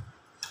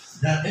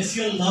that if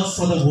your love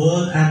for the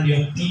world and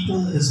your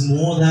people is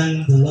more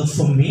than the love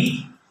for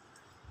me,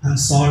 I'm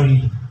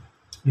sorry,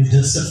 you're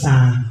just a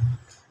fan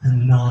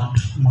and not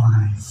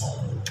my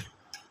follower.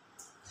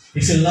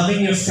 If you're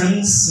loving your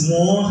friends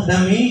more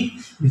than me,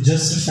 you're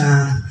just a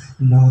fan,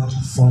 not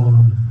a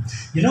follower.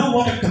 You know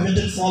what a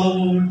committed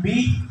follower would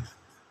be?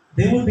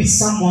 They would be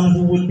someone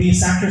who would be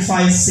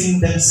sacrificing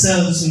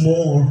themselves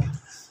more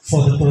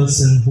for the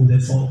person who they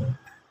follow.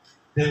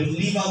 They would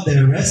leave out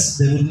their rest,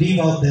 they would leave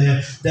out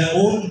their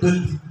own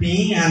good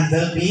being and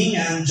well-being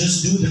and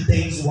just do the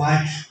things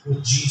what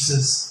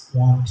Jesus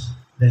wants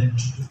them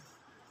to do.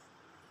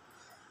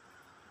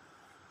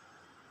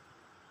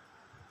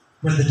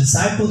 When the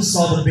disciples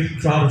saw the big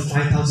crowd of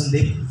 5,000,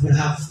 they would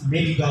have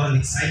maybe gotten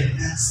excited.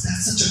 That's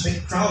such a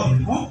big crowd,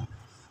 you know.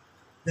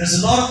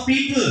 There's a lot of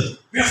people.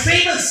 We are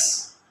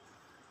famous.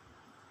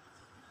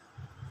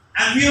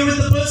 And we are with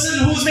the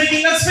person who's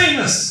making us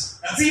famous.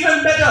 That's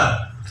even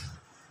better.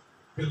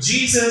 But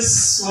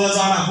Jesus was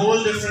on a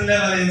whole different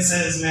level and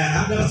says, man,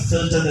 I'm going to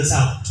filter this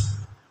out.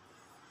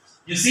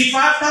 You see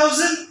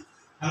 5,000?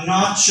 I'm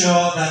not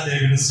sure that they're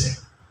going to stay.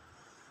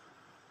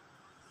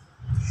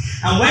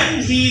 And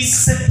when he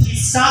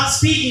starts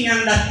speaking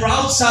and that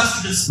crowd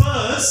starts to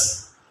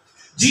disperse,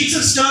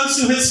 Jesus turns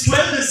to his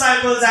 12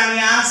 disciples and he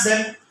asks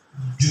them,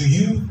 do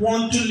you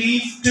want to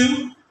leave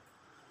too?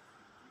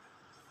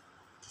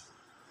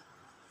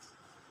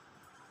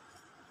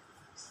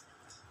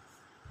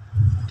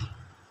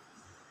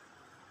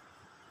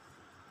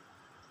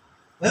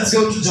 Let's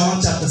go to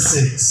John chapter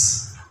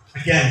 6.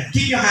 Again,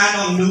 keep your hand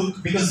on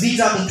Luke because these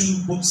are the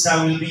two books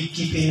that we'll be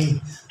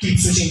keep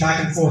switching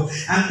back and forth.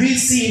 And we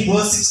see in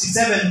verse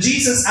 67,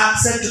 Jesus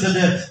said to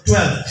the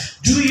 12,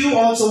 do you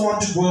also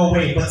want to go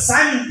away? But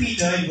Simon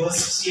Peter in verse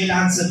 68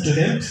 answered to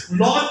him,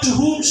 Lord, to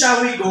whom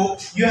shall we go?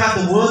 You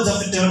have the words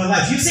of eternal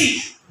life. You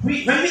see,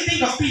 when we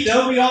think of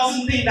Peter, we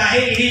often think that,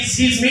 hey,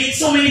 he's made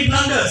so many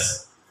blunders.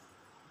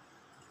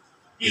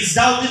 He's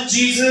doubted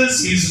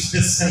Jesus, he's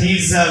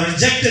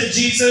rejected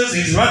Jesus,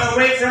 he's run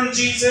away from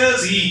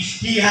Jesus,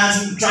 he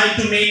has tried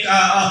to make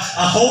a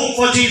home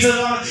for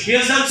Jesus, he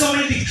has done so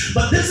many things.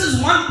 But this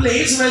is one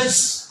place where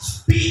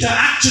Peter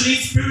actually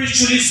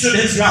spiritually stood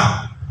his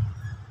ground.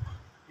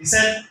 He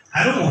said,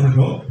 I don't want to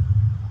go.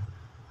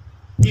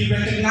 He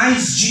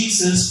recognized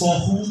Jesus for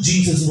who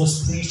Jesus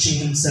was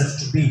preaching himself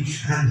to be.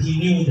 And he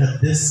knew that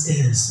this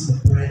is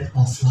the bread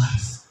of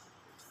life.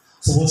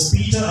 So was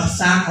Peter a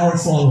fan or a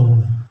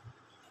follower?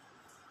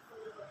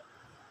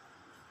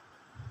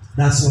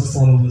 That's what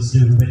followers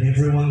do. When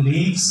everyone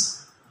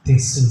leaves, they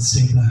still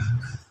stay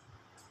back.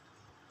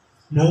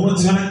 No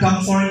one's going to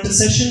come for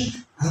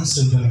intercession. I'm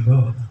still going to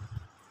go.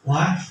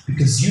 Why?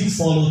 Because you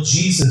follow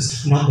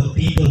Jesus, not the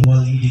people who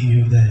are leading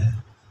you there.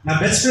 My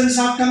best friend's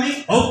not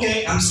coming?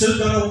 Okay, I'm still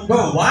going to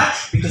go. Why?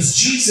 Because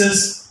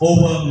Jesus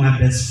over my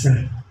best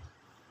friend.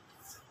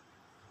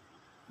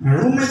 My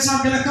roommate's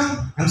not going to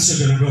come? I'm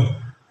still going to go.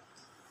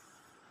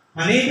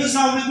 My neighbor's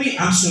not with me?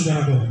 I'm still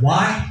going to go.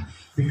 Why?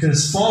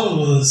 Because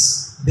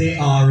followers, they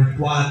are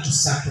required to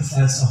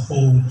sacrifice a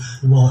whole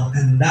lot.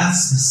 And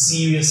that's the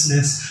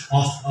seriousness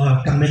of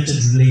a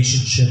committed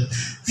relationship.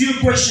 Few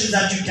questions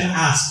that you can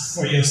ask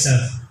for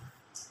yourself.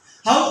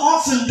 How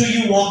often do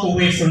you walk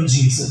away from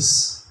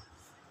Jesus?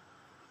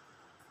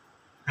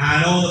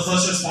 I know the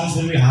first response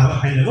will be,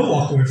 I never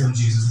walk away from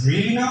Jesus.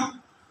 Really now?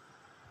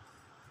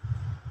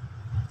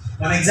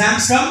 When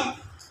exams come,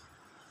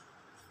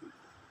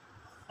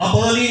 up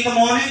early in the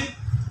morning,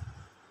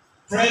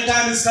 prayer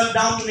time is cut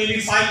down to maybe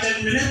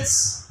 5-10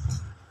 minutes,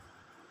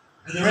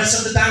 and the rest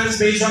of the time is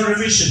based on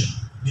revision.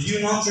 Did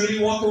you not really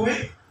walk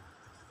away?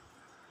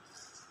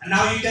 And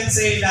now you can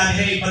say that,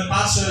 hey, but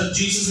Pastor,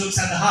 Jesus looks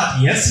at the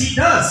heart. Yes, he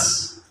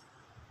does.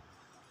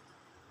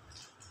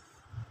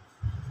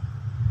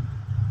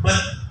 But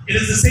it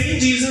is the same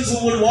Jesus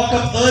who would walk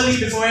up early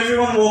before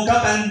everyone woke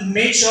up and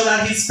made sure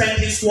that he spent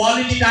his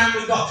quality time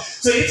with God.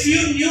 So if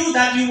you knew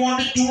that you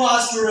wanted 2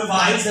 hours to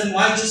revise, then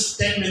why just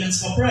 10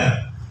 minutes for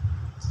prayer?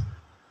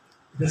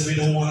 Because we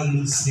don't want to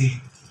lose sleep.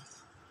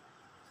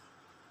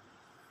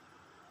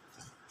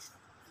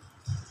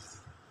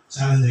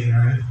 Challenging,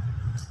 right?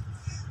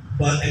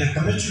 But in a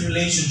committed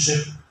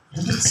relationship,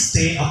 you would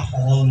stay up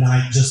all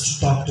night just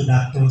to talk to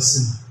that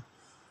person.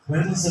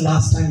 When was the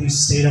last time you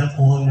stayed up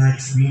all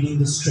night reading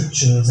the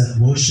scriptures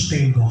and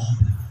worshipping God?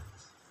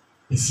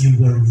 If you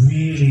were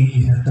really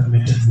in a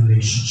committed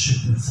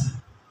relationship with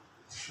Him.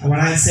 And when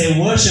I say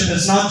worship,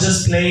 it's not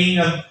just playing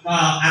an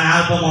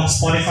album on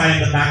Spotify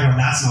in the background.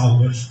 That's not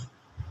worship.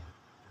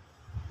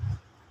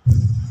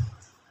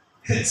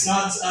 It's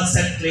not a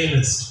set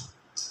playlist.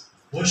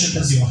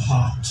 Worship is your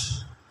heart.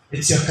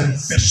 It's your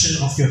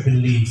confession of your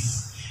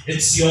belief.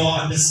 It's your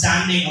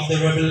understanding of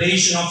the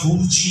revelation of who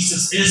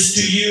Jesus is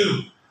to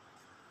you.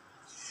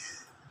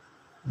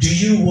 Do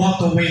you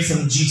walk away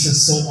from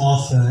Jesus so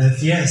often?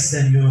 If yes,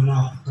 then you are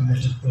not a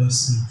committed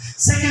person.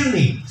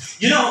 Secondly,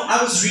 I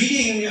was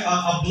reading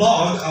a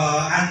blog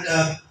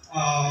and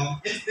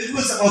it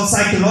was about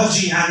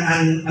psychology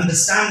and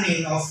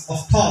understanding of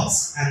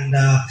thoughts and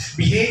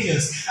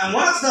behaviors. And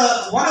one of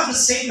the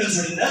statements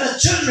written there that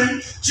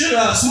children,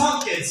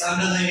 small kids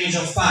under the age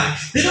of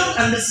 5, they don't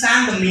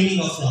understand the meaning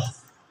of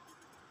love.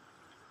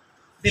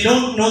 They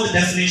don't know the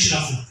definition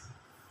of love.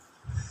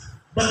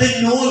 But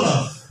they know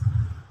love.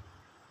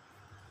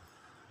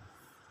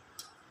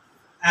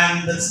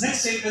 And this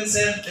next statement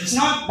said, it's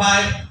not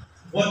by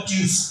what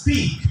you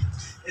speak.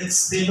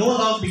 It's they know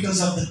love because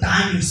of the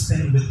time you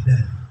spend with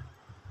them.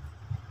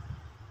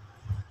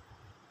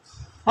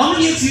 How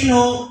many of you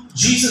know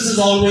Jesus is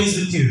always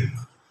with you?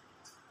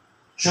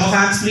 Show of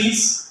hands,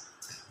 please.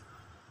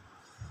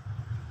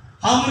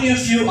 How many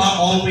of you are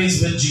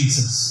always with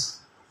Jesus?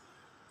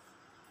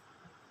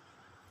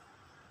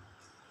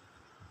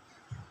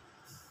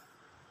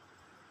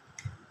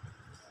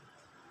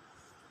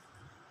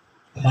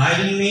 Abide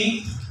in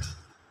me,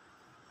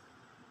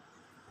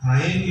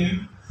 I in you.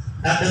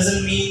 That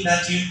doesn't mean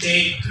that you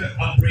take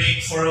a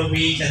break for a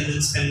week and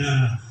then spend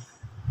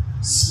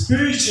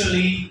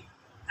spiritually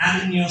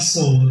and in your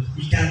soul,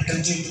 you can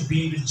continue to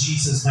be with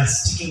Jesus by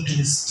sticking to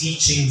His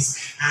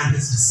teachings and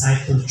His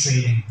disciple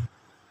training.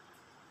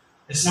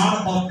 It's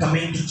not about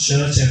coming to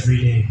church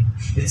every day.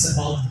 It's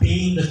about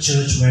being the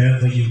church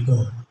wherever you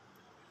go.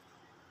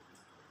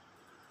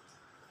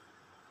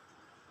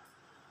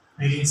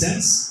 Making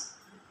sense?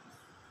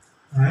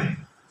 Right?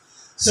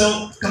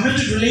 So,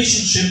 committed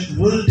relationship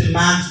will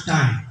demand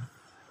time.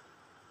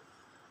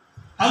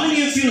 How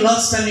many of you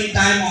love spending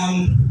time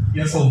on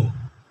your phone?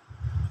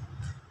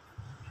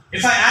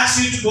 If I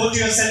ask you to go to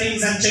your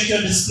settings and check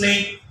your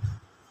display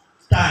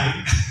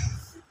time,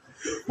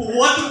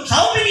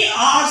 how many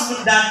hours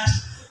would that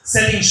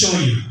setting show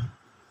you?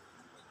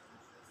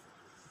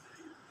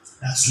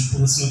 That's too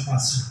personal,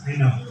 Pastor. I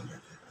know.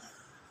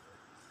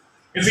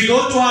 If we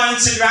go to our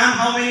Instagram,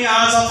 how many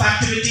hours of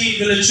activity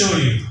will it show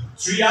you?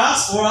 3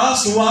 hours, 4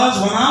 hours, 2 hours,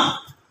 1 hour?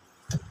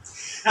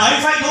 Now,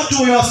 if I go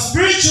to your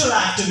spiritual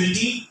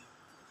activity,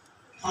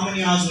 how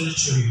many hours will it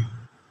show you?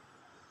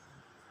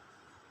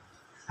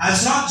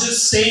 It's not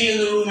just staying in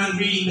the room and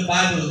reading the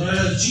Bible.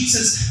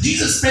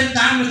 Jesus spent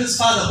time with His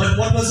Father, but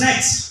what was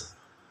next?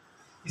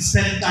 He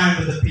spent time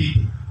with the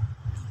people.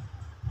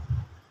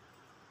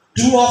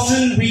 Too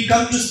often we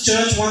come to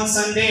church one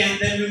Sunday and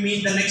then we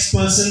meet the next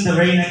person the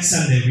very next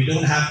Sunday. We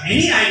don't have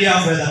any idea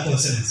of where that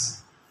person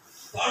is.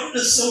 Our room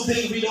is so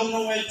big, we don't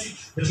know where to.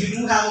 But you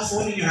do have a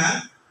phone in your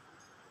hand,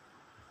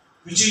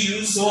 which you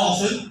use so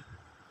often.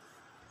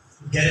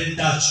 Get in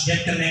touch,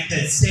 get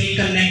connected, stay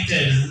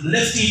connected,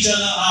 lift each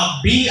other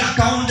up, be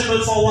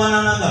accountable for one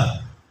another.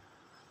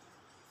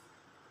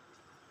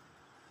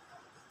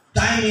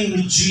 Timing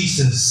with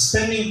Jesus,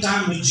 spending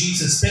time with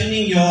Jesus,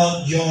 spending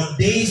your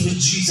days with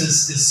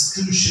Jesus is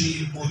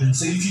crucially important.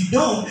 So if you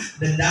don't,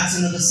 then that's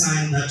another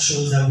sign that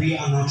shows that we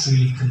are not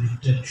really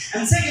connected.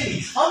 And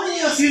secondly, how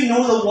many of you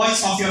know the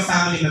voice of your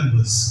family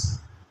members?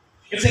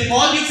 If they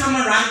called you from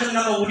a random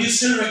number, would you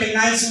still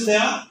recognize who they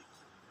are?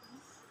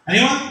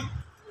 Anyone?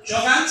 Show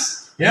of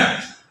hands?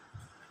 Yeah?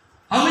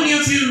 How many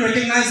of you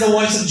recognize the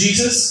voice of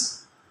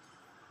Jesus?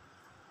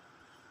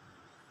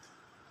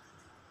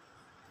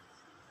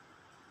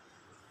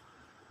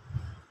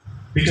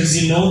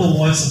 Because you know the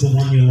voice of the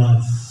one you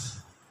love.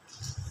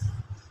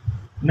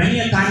 Many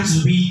a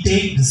times we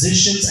take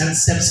decisions and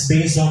steps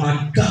based on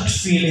our gut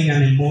feeling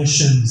and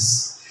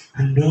emotions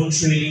and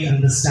don't really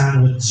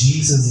understand what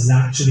Jesus is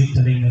actually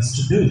telling us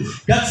to do.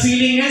 Gut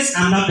feeling is,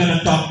 I'm not going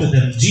to talk to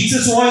them.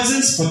 Jesus' voice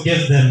is,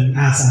 forgive them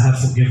as I have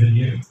forgiven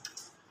you.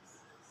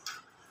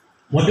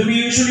 What do we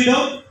usually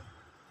do?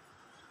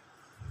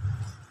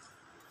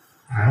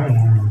 I don't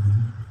know.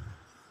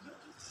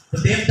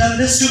 But they have done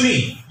this to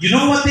me. You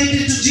know what they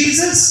did to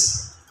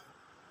Jesus?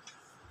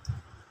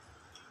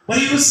 But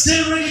he was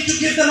still ready to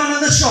give them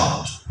another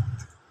shot.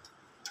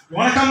 You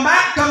want to come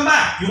back? Come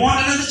back. You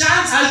want another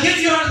chance? I'll give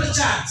you another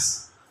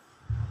chance.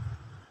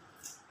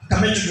 A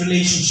committed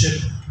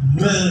relationship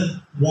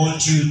will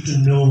want you to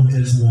know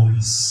his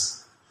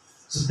voice.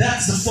 So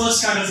that's the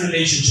first kind of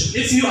relationship.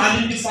 If you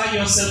identify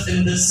yourself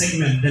in this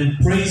segment, then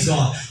praise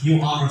God, you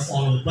are a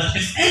follower. But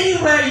if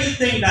anywhere you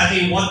think that,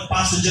 hey, what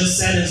Pastor just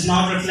said is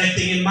not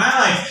reflecting in my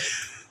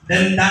life,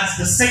 then that's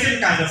the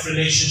second kind of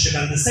relationship.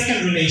 And the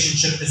second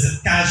relationship is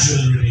a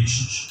casual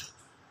relationship.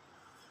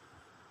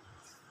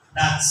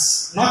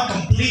 That's not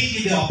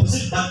completely the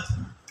opposite, but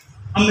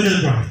a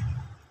middle ground.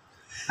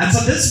 And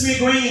for this, we're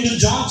going into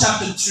John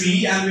chapter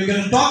 3, and we're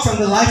going to talk from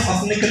the life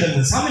of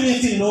Nicodemus. How many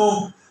of you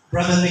know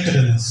Brother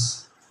Nicodemus?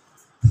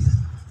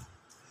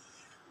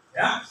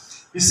 Yeah?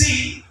 You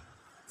see,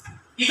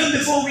 even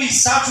before we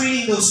start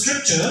reading those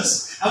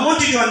scriptures, I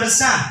want you to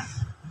understand,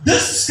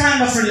 this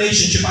kind of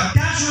relationship, a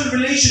casual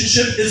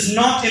relationship, is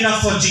not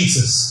enough for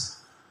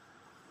Jesus.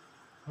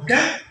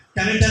 Okay?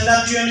 Can you tell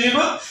that to your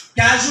neighbor?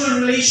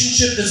 Casual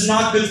relationship is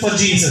not good for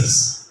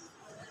Jesus.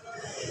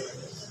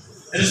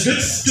 It is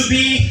good to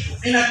be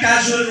in a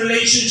casual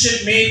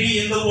relationship, maybe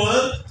in the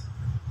world.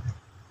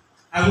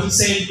 I would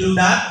say do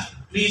that.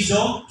 Please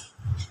don't.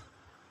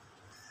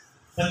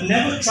 But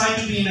never try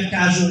to be in a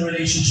casual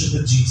relationship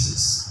with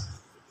Jesus.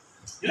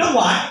 You know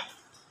why?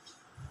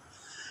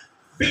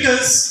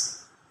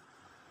 Because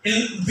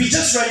we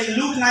just read in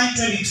Luke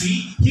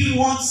 9:23, he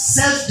wants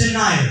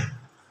self-denial.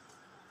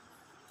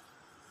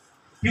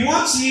 He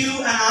wants you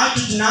and I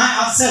to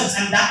deny ourselves,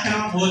 and that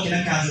cannot work in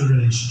a casual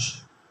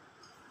relationship.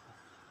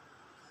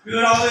 We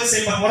would always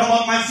say, but what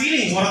about my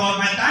feelings? What about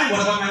my time?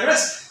 What about my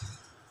rest?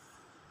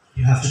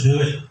 You have to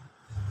do it.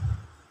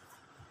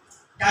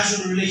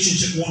 Casual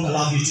relationship won't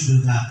allow you to do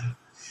that.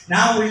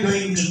 Now we're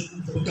going to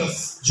the book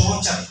of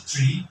John chapter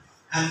 3,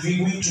 and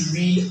we're going to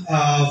read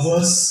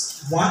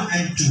verse 1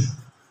 and 2.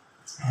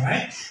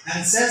 Alright?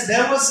 And it says,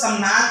 there was a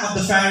man of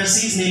the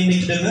Pharisees named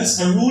Nicodemus,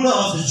 a ruler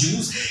of the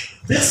Jews.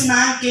 This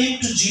man came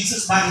to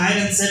Jesus by night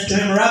and said to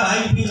him,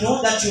 Rabbi, we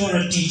know that you are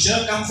a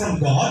teacher come from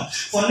God,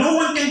 for no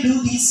one can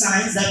do these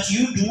signs that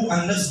you do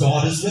unless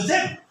God is with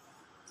him.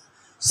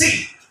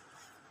 See,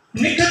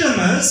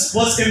 Nicodemus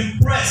was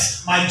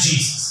impressed by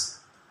Jesus.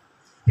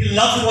 He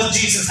loved what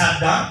Jesus had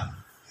done.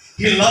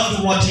 He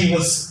loved what he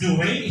was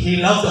doing. He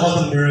loved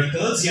all the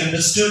miracles. He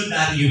understood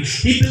that he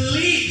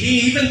believed.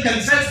 He even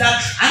confessed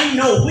that,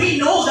 we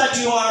know that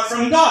you are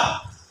from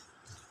God.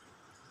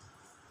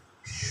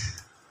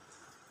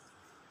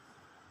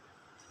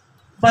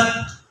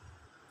 But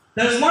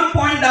there's one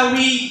point that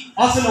we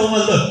often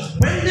overlook.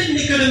 When did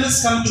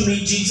Nicodemus come to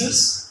meet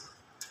Jesus?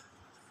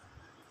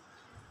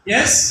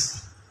 Yes?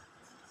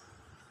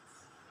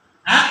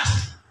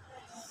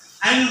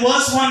 And in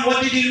verse 1,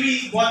 what did he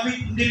read? What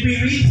did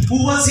we read?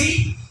 Who was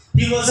he?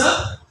 He was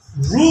a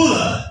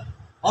ruler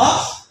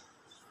of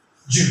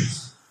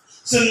Jews.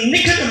 So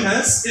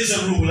Nicodemus is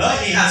a ruler.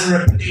 He has a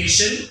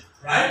reputation,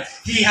 right?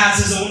 He has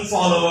his own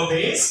follower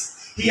base.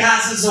 He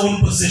has his own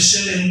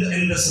position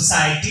in the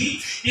society.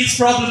 He's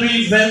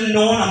probably well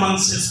known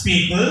amongst his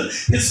people.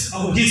 His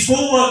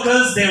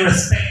co-workers, they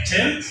respect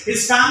him.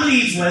 His family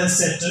is well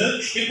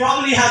settled. He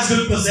probably has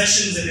good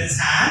possessions in his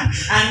hand.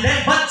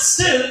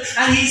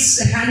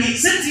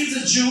 Since he's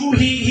a Jew,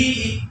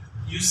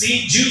 you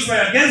see, Jews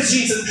were against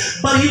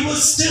Jesus, but he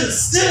was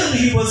still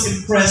he was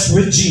impressed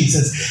with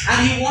Jesus.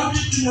 And he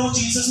wanted to know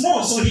Jesus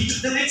more. So he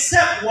took the next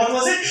step. What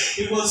was it?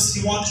 He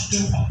wanted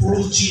to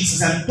approach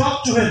Jesus and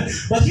talk to him.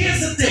 But here's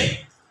the thing.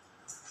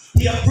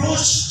 He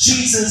approached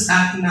Jesus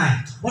at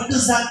night. What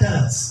does that tell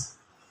us?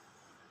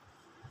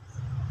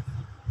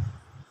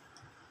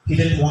 He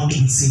didn't want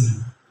to be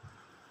seen.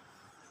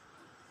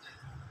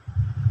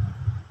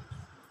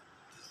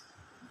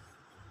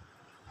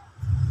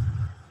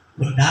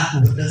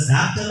 What does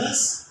that tell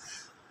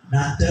us?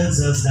 That tells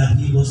us that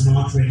he was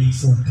not ready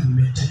for a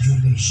committed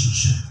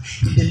relationship.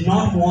 He did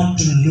not want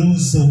to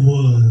lose the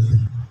world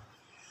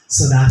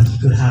so that he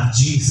could have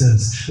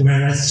Jesus.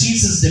 Whereas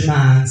Jesus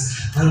demands,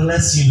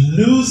 unless you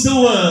lose the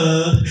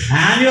world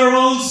and your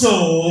own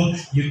soul,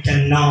 you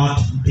cannot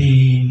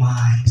be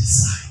my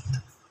disciple.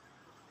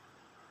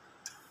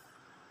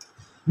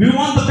 We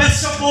want the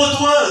best of both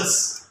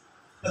worlds,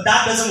 but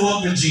that doesn't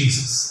work with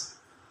Jesus.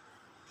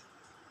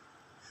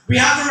 We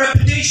have a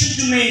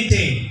reputation to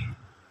maintain.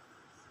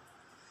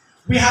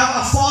 We have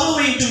a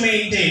following to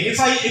maintain. If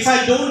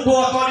I don't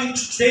go according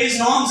to today's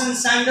norms and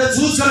standards,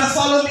 who's going to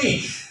follow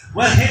me?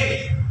 Well,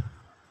 hey,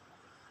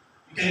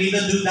 you can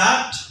either do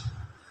that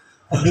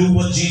or do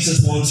what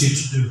Jesus wants you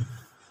to do.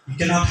 You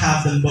cannot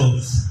have them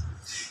both.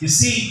 You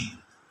see,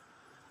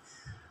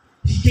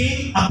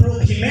 he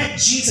met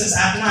Jesus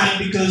at night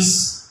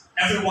because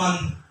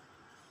everyone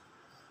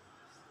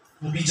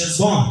would be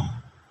just gone.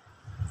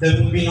 There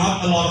would be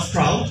not a lot of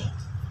crowd.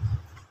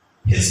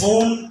 His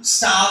own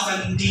staff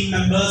and team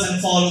members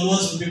and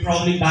followers would be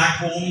probably back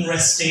home,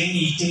 resting,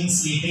 eating,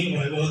 sleeping,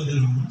 whatever the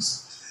norms.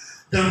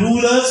 The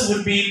rulers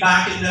would be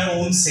back in their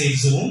own safe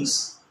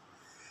zones.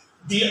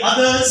 The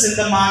others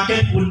in the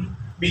market would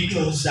be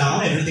closed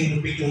down. Everything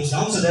would be closed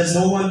down. So there's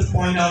no one to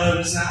point out,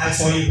 I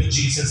saw you with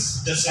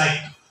Jesus. Just like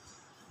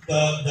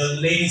the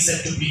lady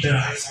said to Peter,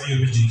 I saw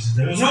you with Jesus.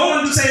 There was no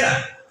one to say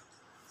that.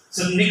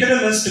 So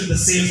Nicodemus took the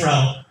safe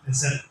route and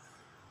said,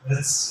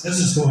 let's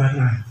just go at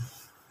night.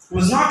 He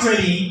was not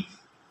ready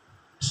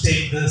to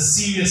take the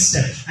serious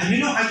step.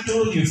 And I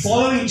told you,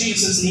 following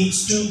Jesus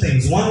needs two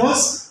things. One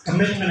was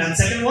commitment and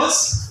second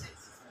was?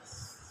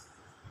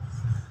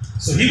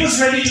 So he was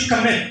ready to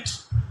commit,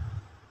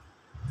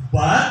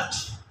 but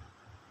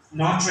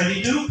not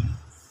ready to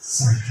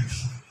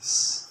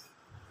sacrifice.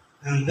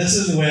 And this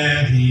is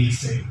where he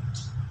failed.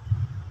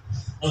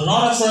 A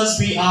lot of us,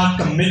 we are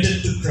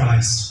committed to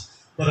Christ,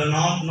 but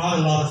not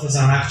a lot of us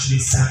are actually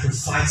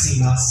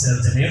sacrificing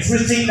ourselves and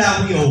everything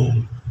that we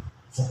own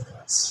for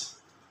Christ.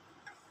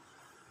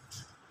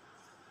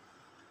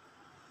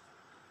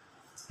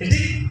 Is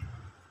it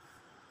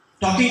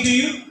talking to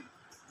you?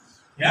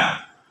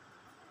 Yeah?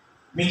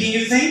 Making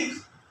you think?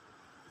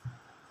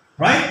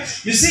 Right?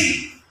 You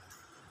see,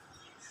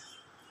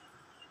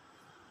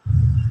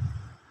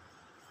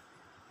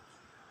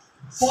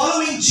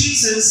 following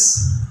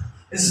Jesus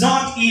is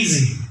not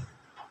easy,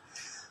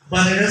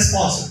 but it is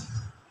possible.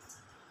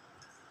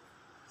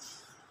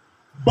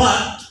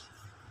 But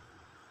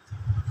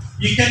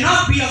you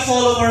cannot be a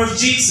follower of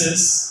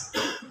Jesus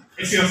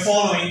if you're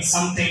following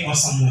something or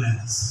someone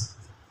else.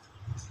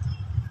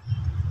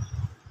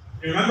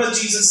 You remember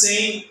Jesus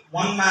saying,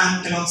 one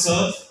man cannot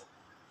serve,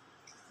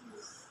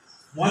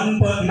 one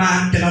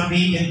man cannot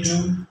be in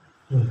two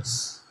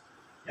clothes.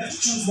 You have to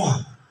choose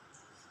one.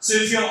 So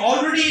if you're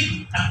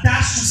already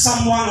attached to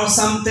someone or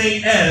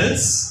something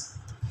else,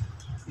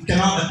 you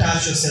cannot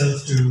attach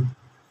yourself to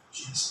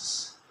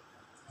Jesus.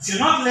 If you're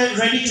not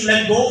ready to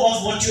let go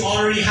of what you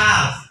already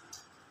have,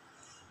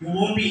 you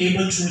won't be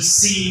able to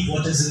receive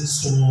what is in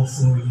store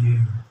for you.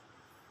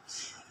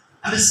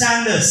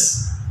 Understand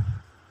this.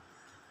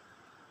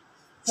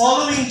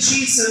 Following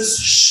Jesus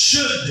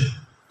should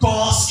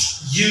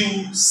cost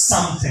you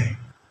something.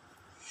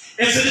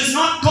 If it is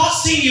not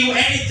costing you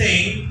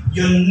anything,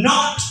 you're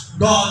not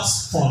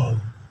God's follower.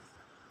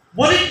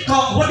 What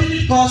did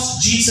it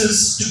cost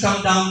Jesus to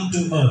come down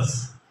to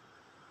earth?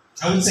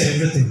 I would say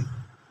everything.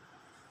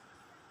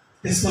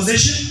 His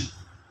position,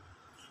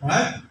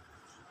 right?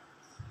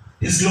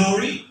 His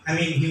glory. I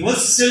mean, he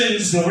was still in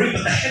his glory,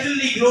 but the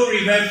heavenly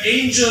glory where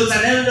angels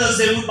and elders,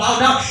 they would bow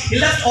down. He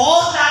left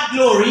all that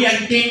glory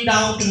and came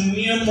down to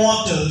mere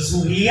mortals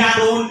who he had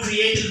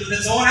created with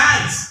his own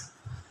hands.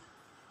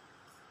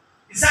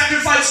 He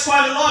sacrificed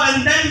quite a lot,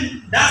 and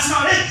then that's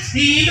not it.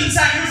 He even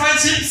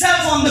sacrificed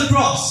himself on the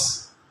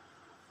cross.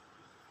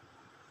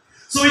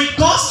 So it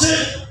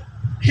costed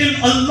him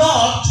a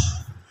lot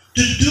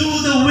to do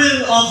the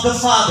will of the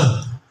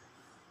Father.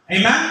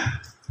 Amen?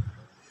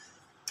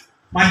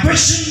 My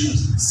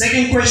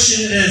second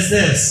question is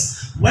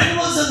this. When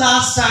was the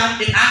last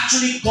time it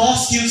actually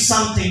cost you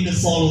something to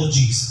follow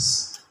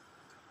Jesus?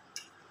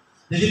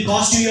 Did it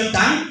cost you your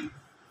time?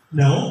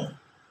 No.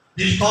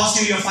 Did it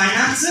cost you your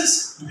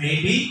finances?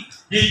 Maybe.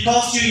 Did it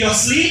cost you your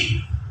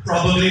sleep?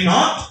 Probably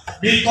not.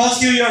 Did it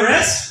cost you your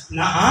rest?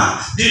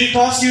 Nuh-uh. Did it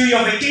cost you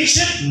your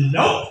vacation?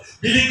 Nope.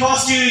 Did it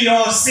cost you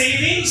your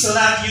savings so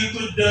that you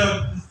could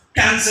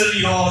cancel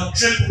your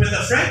trip with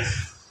a friend?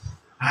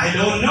 I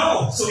don't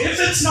know. So if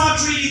it's not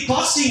really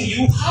costing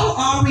you, how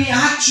are we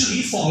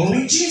actually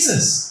following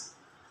Jesus?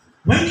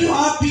 When you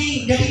are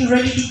getting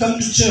ready to come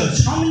to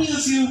church, how many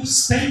of you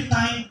spend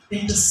time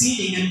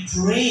interceding and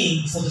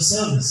praying for the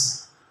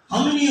service?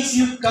 How many of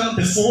you come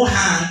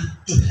beforehand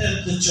to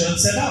help the church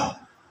set up?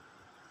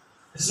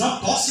 It's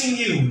not costing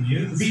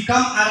you. We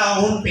come at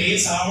our own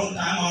pace, our own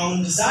time, our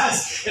own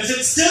desires. If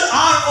it's still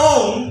our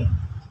own,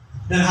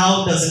 then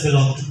how does it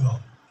belong to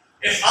God?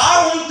 If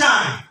our own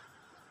time,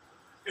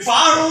 if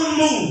our own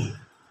mood,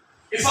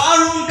 if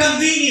our own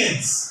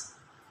convenience,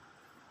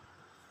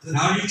 then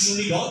are you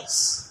truly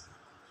God's?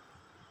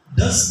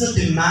 Does the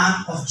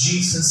demand of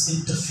Jesus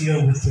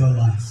interfere with your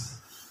life?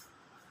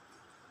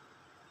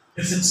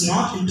 If it's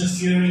not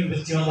interfering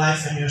with your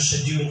life and your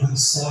schedule, I'm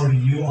sorry,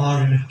 you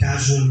are in a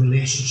casual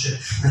relationship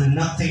and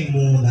nothing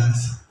more than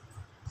that.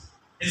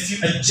 If you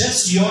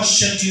adjust your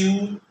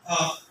schedule,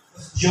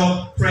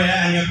 your prayer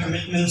and your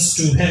commitments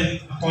to Him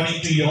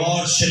according to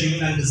your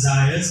schedule and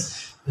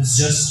desires, it's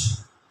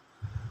just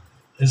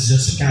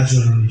a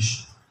casual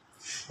relation.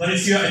 But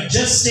if you're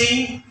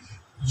adjusting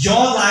your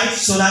life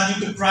so that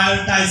you can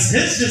prioritize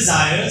His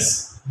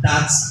desires,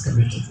 that's a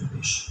committed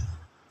relation.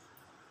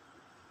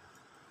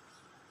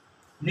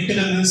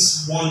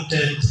 Nicodemus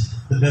wanted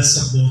the best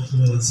of both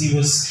worlds. He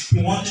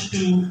wanted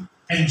to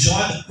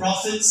enjoy the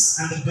profits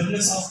and the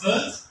goodness of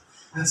earth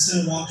and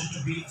still wanted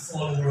to be a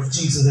follower of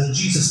Jesus. And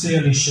Jesus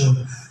clearly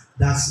showed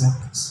that's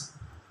not possible.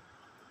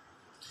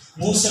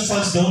 Most of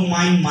us don't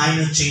mind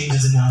minor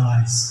changes in our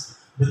lives,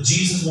 but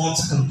Jesus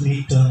wants a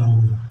complete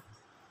turnover.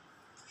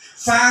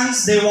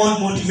 Fans, they want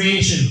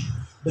motivation,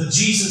 but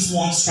Jesus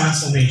wants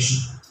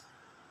transformation.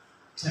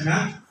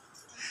 Amen?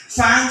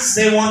 Fans,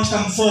 they want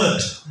comfort.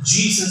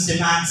 Jesus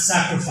demands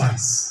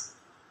sacrifice.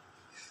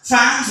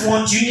 Fans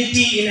want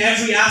unity in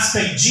every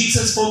aspect.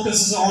 Jesus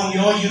focuses on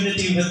your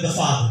unity with the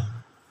Father.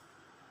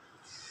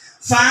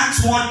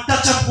 Fans want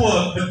touch-up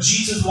work, but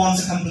Jesus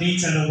wants a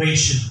complete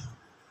renovation.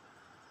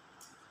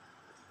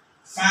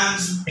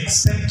 Fans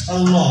expect a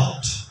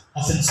lot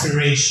of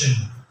inspiration,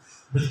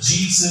 but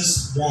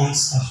Jesus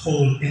wants a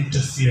whole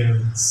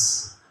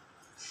interference.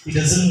 He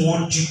doesn't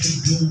want you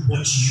to do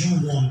what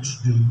you want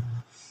to do.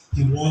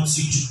 He wants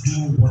you to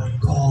do what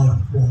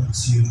God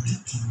wants you to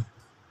do.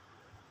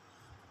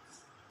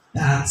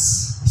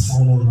 That's a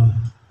follower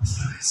of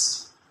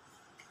Christ.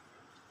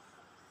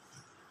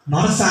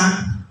 Not a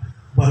fan,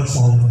 but a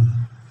follower.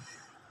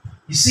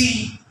 You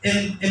see,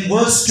 in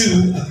verse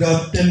 2, I've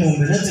got 10 more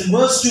minutes. In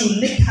verse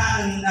 2,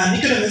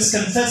 Nicodemus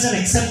confess and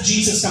accept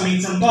Jesus coming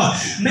from God.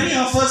 Many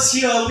of us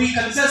here, we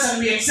confess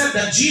and we accept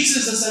that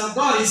Jesus, the Son of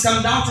God, has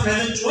come down from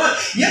heaven to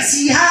earth. Yes,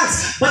 He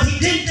has. But He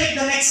didn't take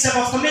the next step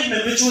of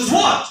commitment, which was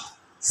what?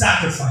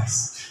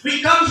 Sacrifice.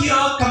 We come here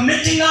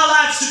committing our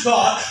lives to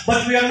God,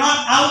 but we are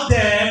not out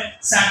there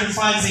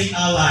sacrificing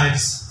our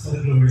lives for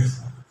the glory of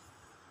God.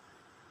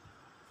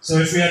 So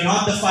if we are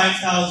not the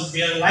 5,000,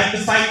 we are like the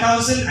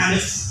 5,000, and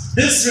if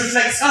this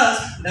reflects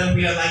us, then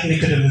we are like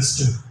Nicodemus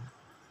too.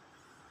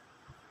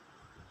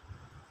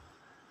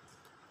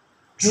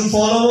 True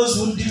followers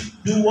would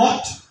do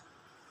what?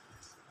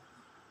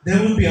 They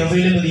would be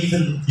available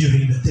even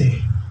during the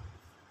day.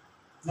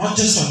 Not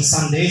just on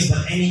Sundays,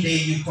 but any day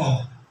you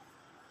call.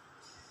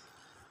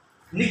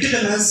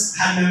 Nicodemus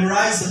had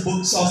memorized the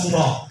books of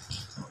law.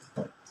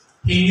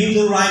 He knew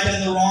the right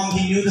and the wrong.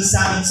 He knew the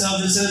Sabbath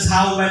services,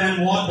 how, when,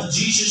 and what. But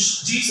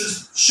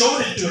Jesus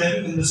showed it to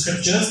him in the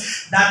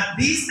scriptures that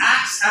these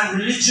acts and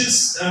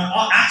rituals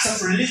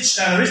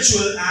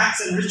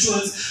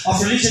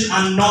of religion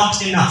are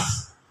not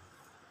enough.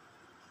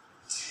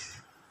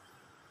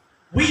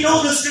 We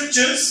know the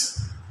scriptures.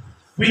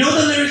 We know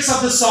the lyrics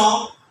of the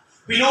song.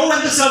 We know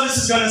when the service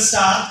is going to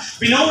start.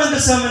 We know when the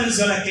sermon is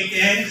going to kick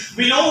in.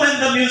 We know when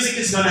the music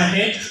is going to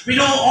hit. We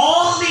know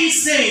all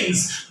these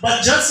things.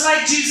 But just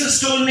like Jesus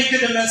told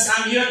Nicodemus,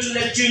 I'm here to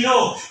let you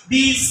know,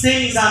 these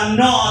things are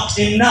not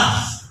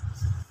enough.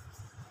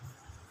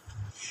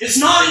 It's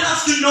not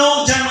enough to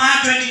know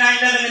Jeremiah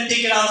 29:11 and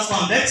take it out of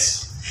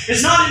context.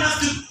 It's not enough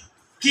to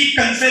keep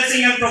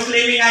confessing and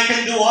proclaiming I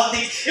can do all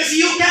things. If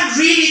you can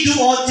really do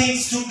all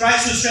things through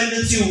Christ who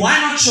strengthens you, why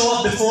not show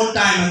up before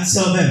time and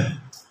serve Him?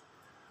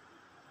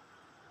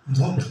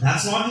 No, but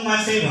that's not in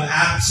my favor.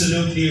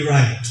 Absolutely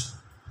right.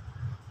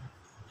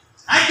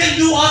 I can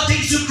do all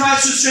things through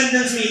Christ who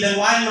strengthens me, then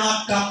why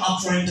not come up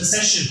for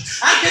intercession?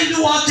 I can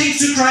do all things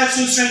through Christ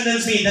who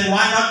strengthens me, then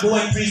why not go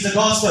and preach the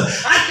gospel?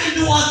 I can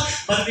do all,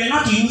 but we're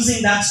not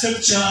using that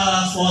scripture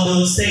for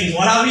those things.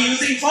 What are we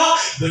using for?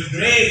 Good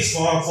grades,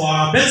 for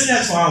our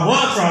business, for our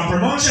work, for our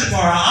promotion,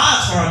 for our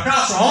arts, for our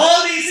crafts, for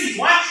all these things.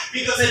 Why?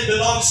 Because it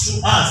belongs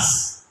to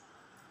us.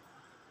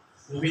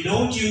 We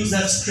don't use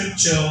that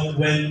scripture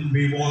when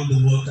we want the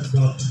work of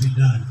God to be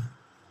done.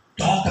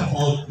 Talk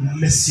about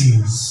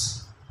misuse.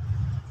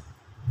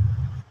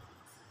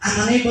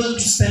 I'm unable to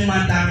spend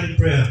my time in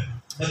prayer.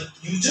 But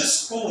you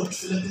just quote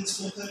Philippians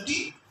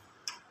 4:13.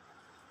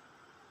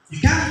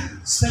 You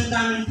can't spend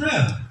time in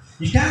prayer.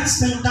 You can't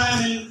spend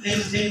time in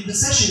the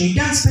session. You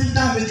can't spend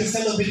time with your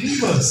fellow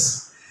believers.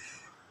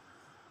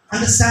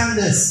 Understand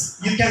this.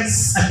 You can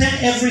attend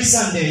every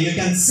Sunday. You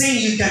can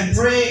sing, you can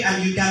pray,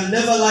 and you can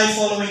live a life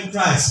following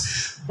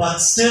Christ. But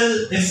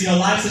still, if your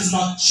life is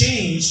not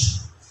changed,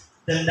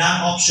 then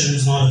that option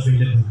is not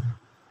available.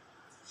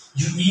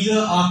 You either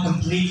are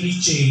completely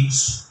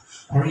changed,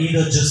 or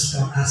either just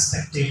come as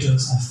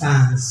spectators or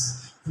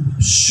fans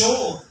who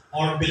show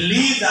or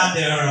believe that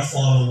they are a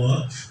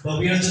follower, but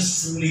we are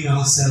just fooling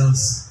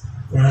ourselves,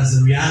 whereas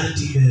the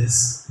reality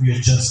is we are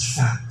just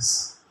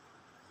fans.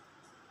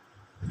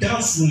 You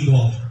cannot fool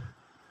God.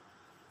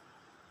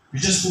 We're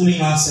just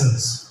fooling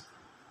ourselves.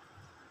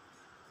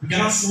 We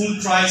cannot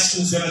fool Christ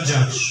who's going to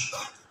judge.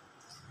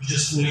 We're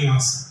just fooling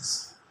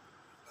ourselves.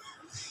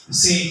 You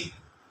see,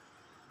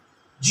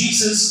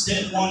 Jesus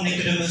didn't want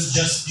Nicodemus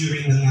just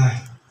during the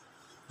night.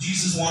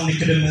 Jesus wanted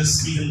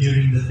Nicodemus even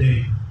during the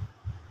day.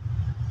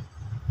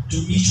 To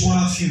each one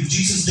of you,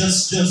 Jesus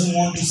just doesn't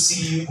want to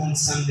see you on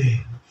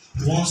Sunday.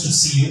 He wants to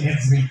see you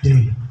every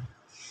day.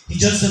 He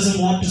just doesn't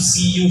want to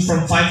see you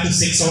from 5 to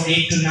 6 or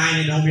 8 to 9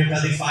 in Omega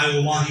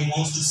 501. He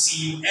wants to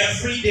see you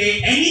every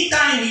day,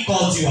 anytime He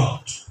calls you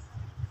out.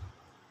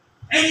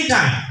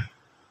 Anytime.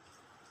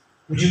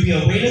 Would you be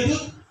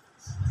available?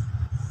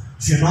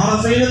 If you're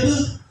not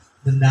available,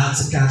 then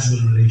that's a casual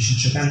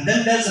relationship. And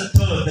then there's a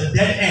third, the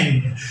dead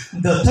end.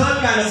 The third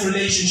kind of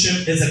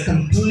relationship is a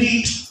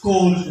complete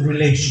cold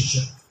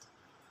relationship.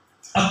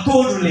 A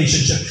cold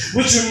relationship,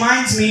 which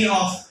reminds me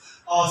of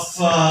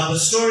the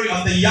story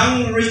of the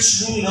young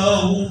rich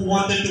ruler who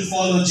wanted to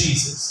follow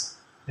Jesus.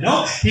 You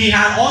know, he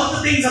had all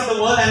the things of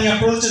the world and he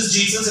approaches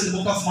Jesus in the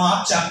book of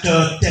Mark,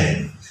 chapter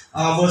 10,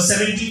 verse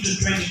 17 to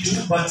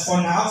 22. But for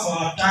now, for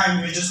our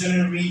time, we're just going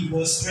to read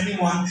verse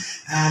 21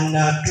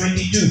 and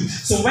 22.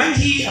 So when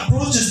he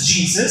approaches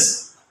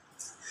Jesus,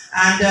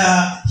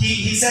 and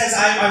he says,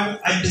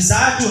 I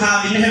desire to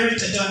have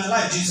inherit eternal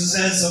life. Jesus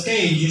says,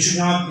 okay, you should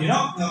not,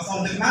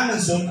 follow the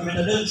commandments. Don't commit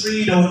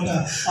adultery, don't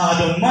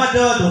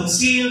murder, don't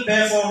steal,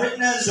 bear false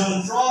witness,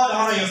 don't fraud,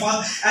 honor your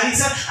father. And he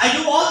said, I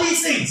do all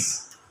these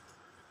things.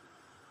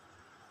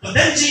 But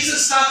then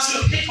Jesus starts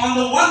to hit on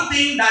the one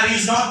thing that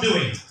he's not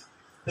doing.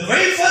 The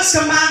very first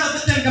command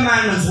of the 10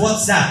 Commandments,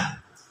 what's that?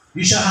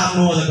 You shall have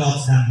no other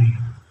gods than me.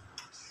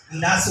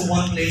 And that's the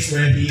one place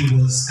where he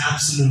was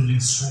absolutely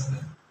struggling.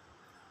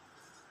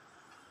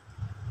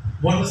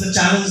 What was the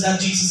challenge that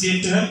Jesus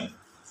gave to him?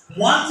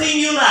 One thing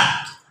you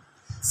lack.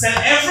 Sell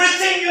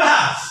everything you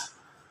have.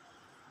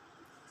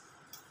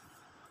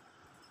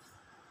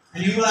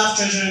 And you will have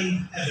treasure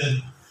in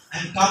heaven.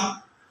 And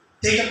come,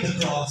 take up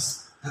the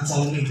cross and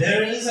follow me.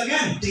 There it is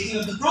again,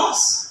 taking up the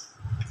cross.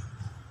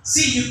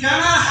 See, you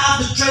cannot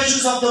have the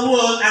treasures of the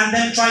world and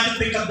then try to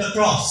pick up the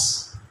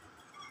cross.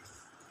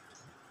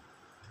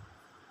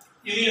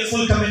 You need a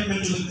full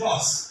commitment to the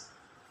cross.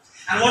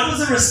 And what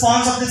was the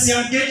response of this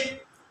young kid?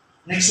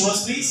 Next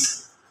verse,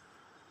 please.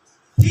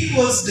 He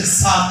was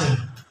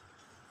disheartened.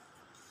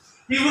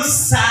 He was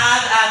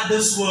sad at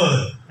this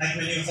world, like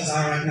many of us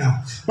are right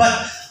now.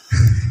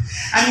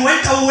 And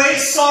went away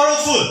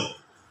sorrowful,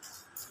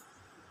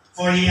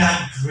 for he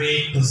had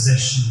great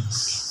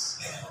possessions.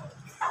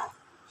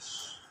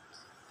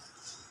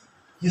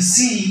 You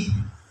see,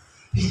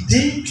 he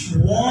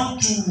didn't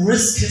want to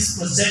risk his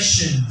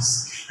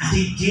possessions. And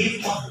he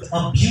gave up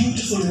a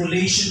beautiful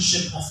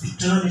relationship of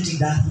eternity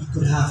that he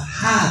could have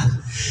had.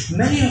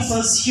 Many of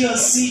us here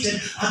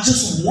seated are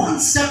just one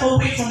step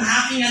away from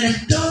having an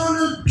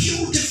eternal,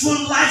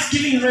 beautiful,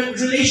 life-giving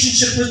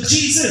relationship with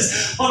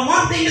Jesus. But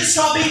one thing is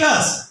stopping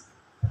us.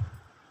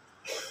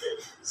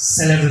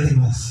 Sell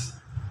everything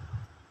off.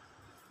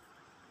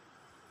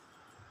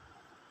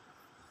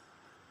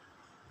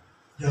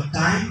 Your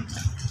time,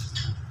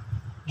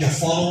 your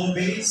follower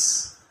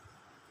base,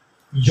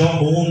 your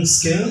own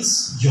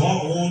skills,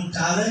 your own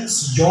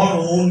talents, your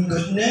own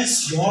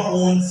goodness, your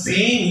own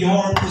fame,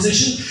 your own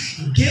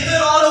position. Give it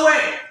all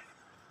away.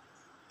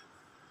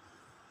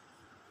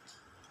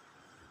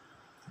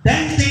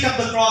 Then take up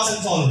the cross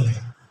and follow me.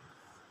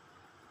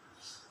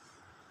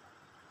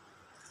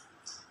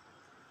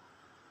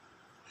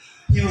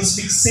 He was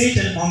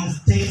fixated on the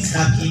things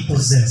that he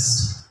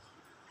possessed.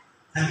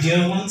 And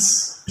dear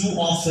ones, too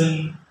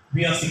often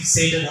we are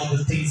fixated on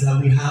the things that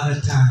we have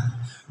at hand,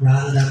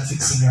 rather than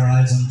fixing our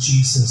eyes on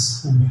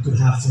Jesus, whom we could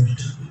have for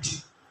eternity.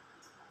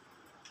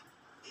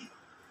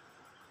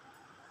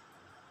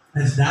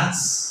 If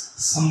that's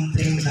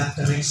something that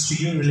connects to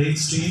you,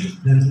 relates to you,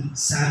 then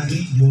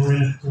sadly, you're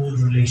in a cold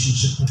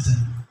relationship with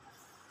Him.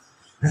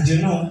 And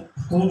a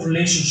cold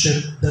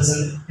relationship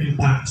doesn't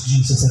impact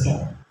Jesus at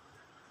all.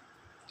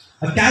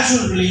 A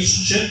casual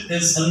relationship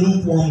is a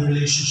lukewarm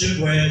relationship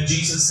where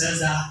Jesus says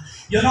that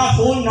you're not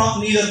whole,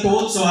 not neither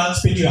cold, so I'll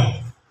spit you out.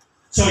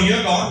 So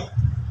you're gone.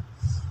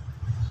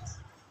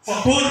 For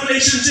cold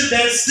relationship,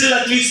 there's still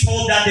at least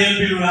hope that they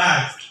will be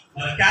revived.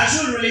 But a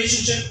casual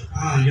relationship,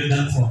 you're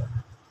done for.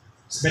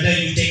 It's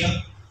better you take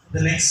up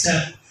the next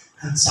step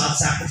and start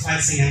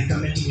sacrificing and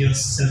committing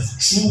yourself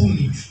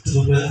truly to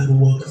the will and the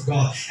work of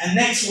God. And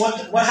next,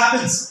 what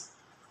happens?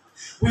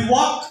 We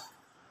walk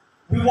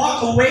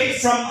away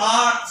from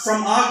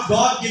our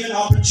God-given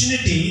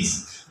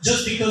opportunities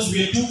just because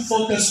we are too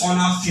focused on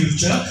our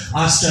future,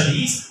 our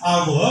studies,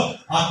 our work,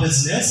 our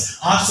business,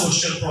 our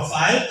social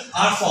profile,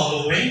 our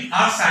following,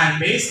 our fan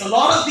base. A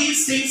lot of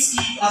these things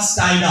keep us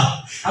tied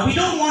up. And we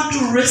don't want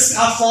to risk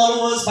our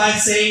followers by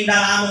saying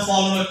that I'm a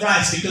follower of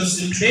Christ,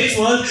 because in today's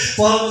world,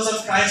 followers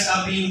of Christ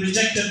are being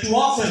rejected too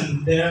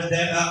often. Their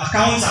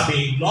accounts are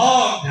being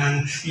blocked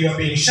and you are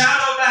being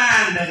shadow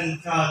banned,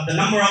 and the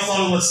number of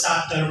followers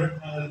start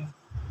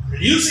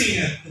reducing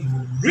it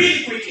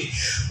really quickly.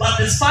 But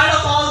in spite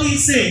of all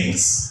these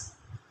things,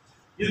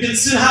 you can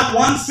still have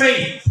one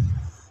faith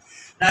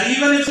that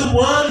even if the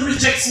world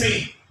rejects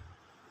me,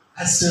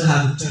 I still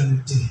have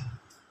eternity.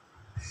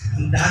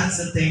 And that is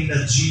the thing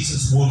that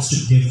Jesus wants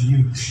to give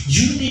you.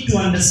 You need to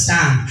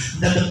understand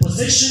that the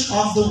position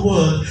of the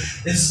world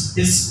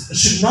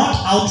should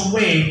not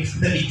outweigh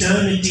the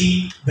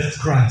eternity with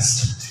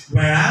Christ.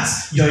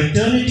 Whereas your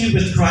eternity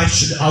with Christ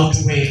should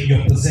outweigh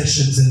your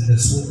possessions in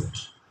this world.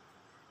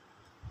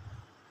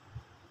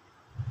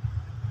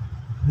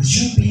 Would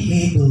you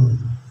be able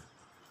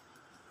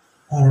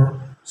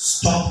or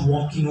stop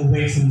walking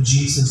away from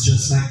Jesus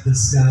just like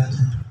this guy did?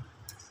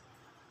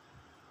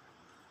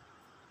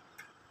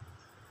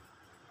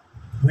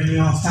 When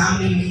your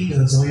family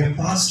leaders or your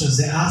pastors,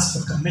 they ask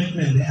for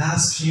commitment, they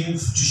ask you to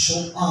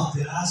show up,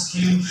 they ask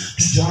you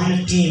to join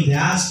a team, they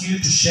ask you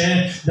to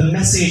share the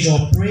message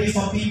or pray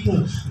for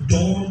people,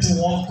 don't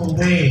walk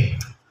away.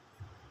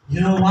 You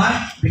know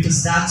why?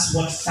 Because that's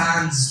what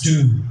fans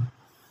do.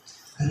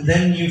 And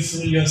then you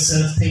fool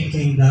yourself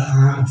thinking that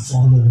I'm a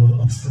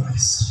follower of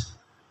Christ.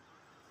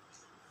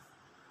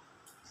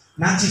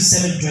 Matthew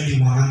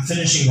 7:21, I'm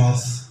finishing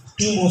off.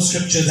 2 more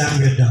scriptures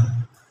and we're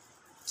done.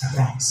 I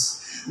promise.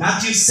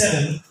 Matthew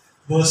 7,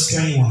 verse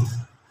 21.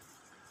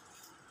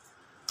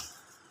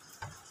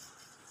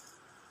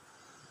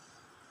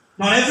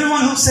 Not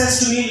everyone who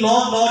says to me,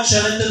 Lord, Lord,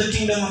 shall enter the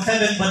kingdom of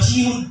heaven, but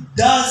he who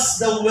does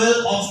the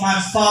will of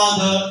my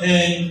Father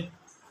in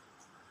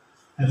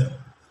heaven.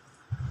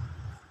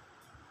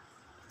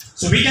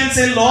 So we can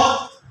say,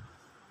 Lord,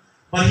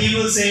 but he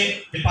will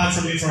say, depart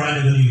from me, for I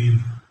never knew you.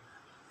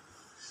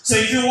 So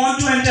if you want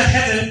to enter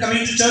heaven,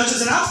 coming to church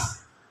is enough.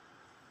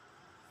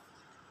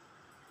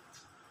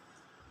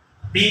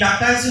 Being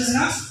baptized is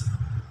enough.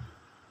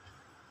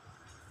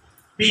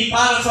 Being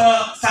part of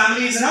a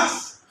family is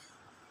enough.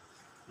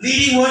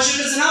 Leading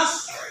worship is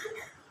enough.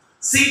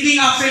 Singing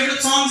our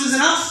favorite songs is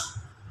enough.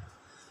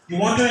 You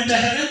want to enter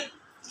heaven?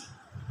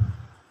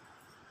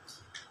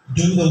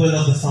 Do the will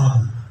of the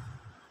Father.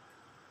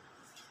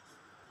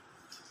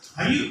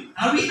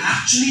 Are we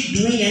actually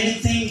doing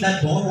anything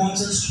that God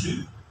wants us to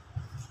do?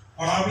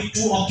 Or are we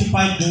too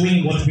occupied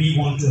doing what we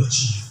want to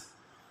achieve?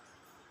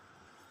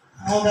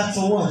 All that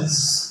for what?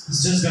 It's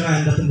just going to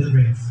end up in the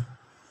grave.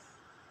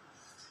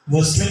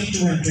 Verse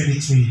 22 and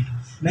 23.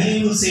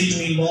 Many will say to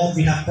me, Lord,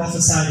 we have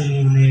prophesied in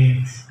your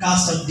name,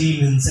 cast out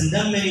demons, and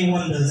done many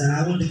wonders, and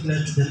I will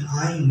declare to them,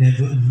 I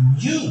never knew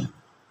you.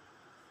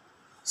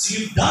 So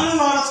you've done a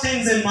lot of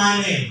things in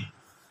my name,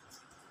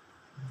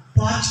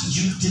 but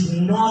you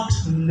did not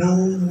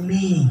know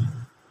me.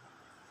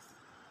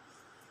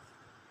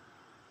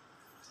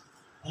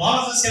 A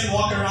lot of us can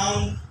walk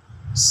around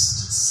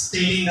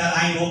stating that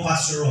I know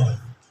Pastor Roy.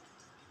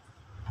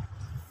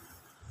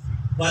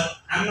 But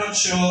I'm not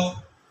sure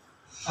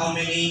how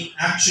many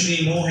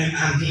actually know him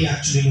and he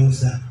actually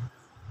knows them.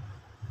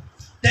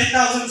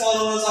 10,000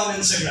 followers on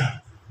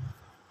Instagram.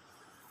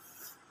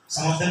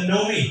 Some of them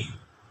know me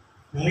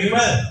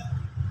well.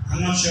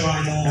 I'm not sure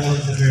I know all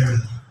of them very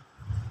well.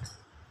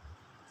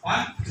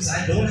 Why? Because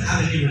I don't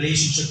have any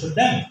relationship with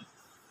them.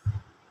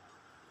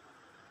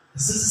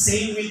 Is this the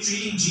same way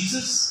treating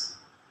Jesus?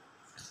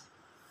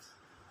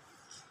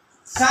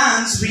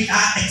 Fans, we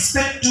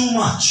expect too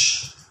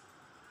much,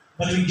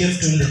 but we give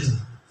too little.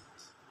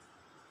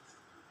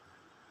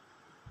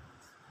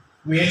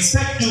 We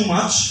expect too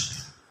much,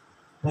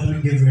 but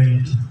we give very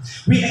little.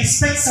 We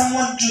expect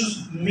someone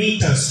to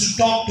meet us, to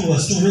talk to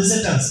us, to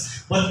visit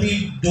us, but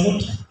we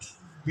don't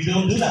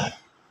do that.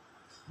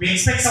 We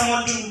expect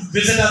someone to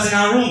visit us in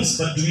our rooms,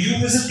 but do you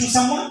visit to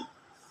someone?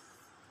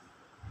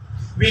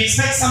 We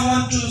expect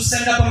someone to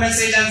send up a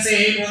message and say,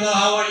 hey brother,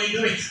 how are you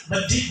doing?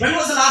 But when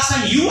was the last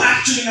time you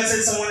actually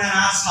messaged someone and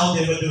asked how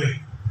they were doing?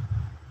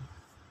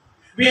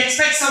 We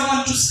expect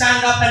someone to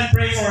stand up and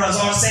pray for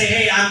us or say,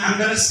 hey, I'm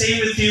going to stay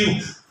with you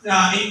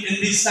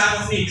in this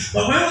time of need.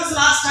 But when was the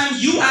last time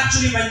you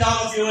actually went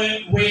out of your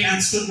way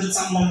and stood with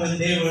someone when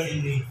they were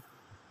in need?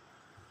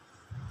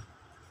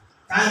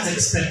 Fans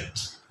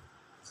expect,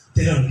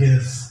 they don't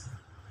give.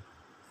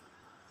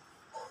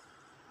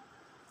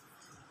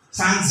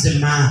 Fans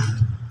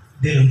demand,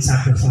 they don't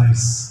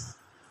sacrifice.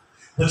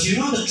 But you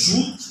know the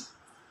truth?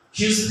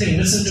 Here's the thing,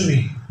 listen to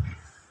me.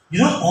 You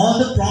know all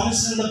the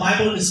promises in the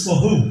Bible is for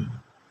who?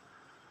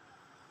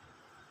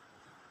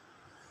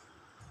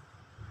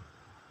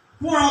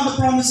 Who are all the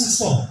promises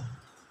for?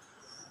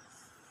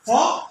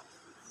 For?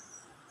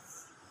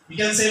 You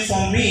can say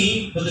for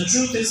me, but the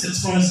truth is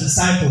it's for his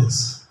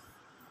disciples.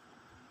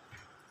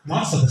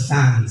 Not for the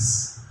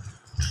fans.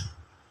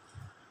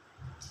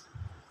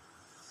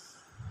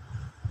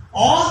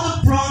 All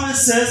the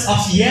promises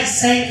of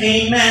yes and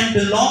amen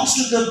belongs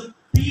to the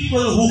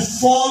people who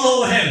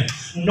follow him,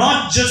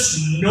 not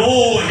just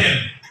know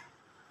him.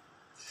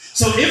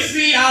 So if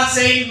we are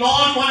saying,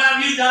 Lord, what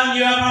have you done?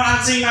 You are not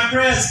answering my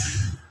prayers.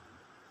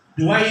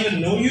 Do I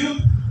even know you?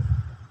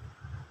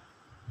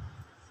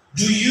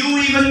 Do you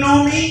even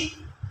know me?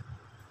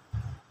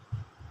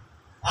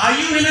 Are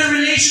you in a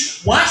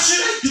relationship? Why should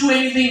I do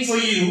anything for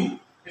you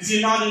if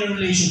you're not in a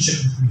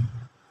relationship with me?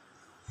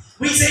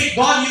 We say,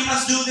 God, you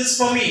must do this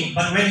for me.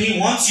 But when he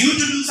wants you to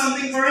do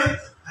something for him,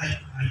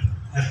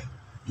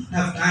 don't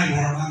have time,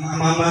 or I'm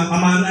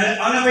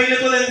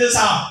unavailable in this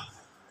hour.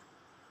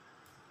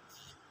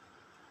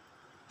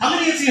 How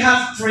many of you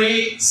have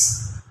prayed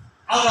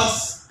out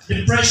of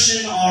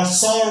depression or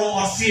sorrow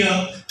or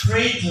fear,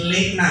 prayed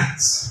late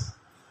nights?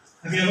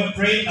 Have you ever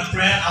prayed a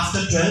prayer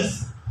after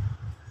 12?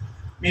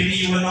 Maybe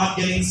you were not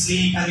getting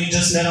sleep and you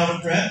just let out a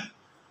prayer.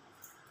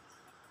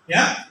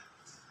 Yeah?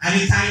 And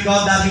you thank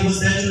God that He was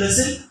there to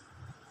listen.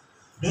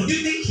 Don't you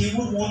think He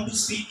would want to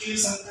speak to you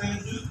sometime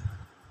too?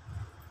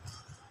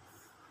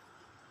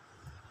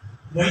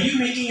 Were you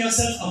making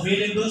yourself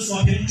available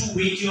for Him to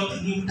wake you up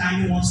any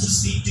time He wants to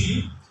speak to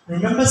you?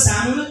 Remember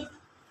Samuel?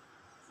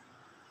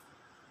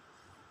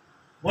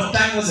 What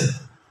time was it?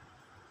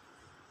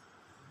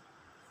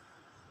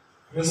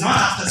 It was not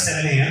after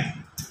 7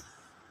 a.m.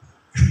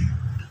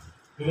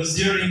 It was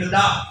during the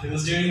dark. It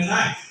was during the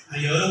night.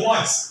 And you heard a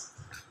voice.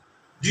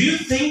 Do you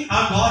think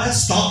our God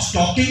has stopped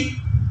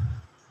talking?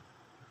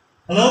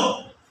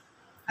 Hello?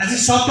 Has He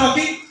stopped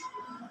talking?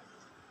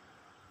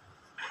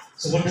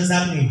 So what does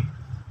that mean?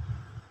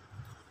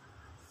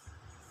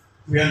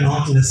 We are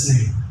not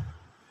listening.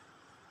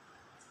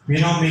 We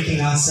are not making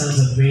ourselves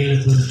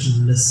available to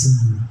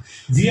listen.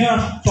 We are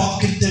a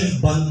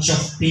talkative bunch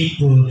of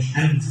people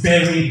and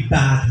very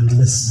bad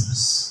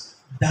listeners.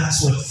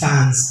 That's what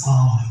fans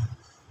are.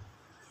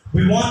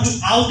 We want to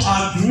out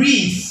our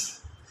grief,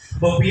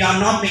 but we are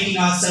not making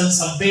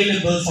ourselves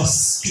available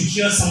to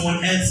hear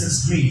someone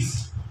else's grief.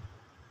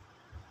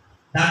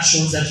 That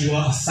shows that you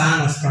are a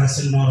fan of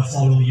Christ and not a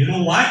follower. You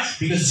know why?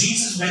 Because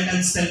Jesus went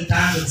and spent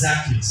time with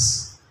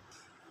Zacchaeus.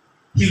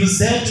 He was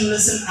there to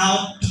listen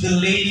out to the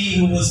lady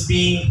who was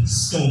being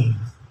stoned.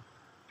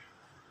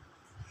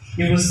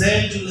 He was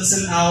there to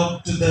listen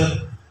out to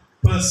the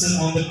person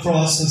on the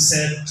cross who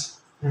said,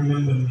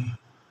 "Remember me."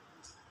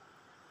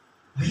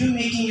 Are you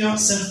making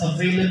yourself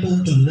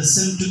available to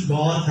listen to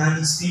God and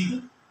His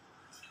people?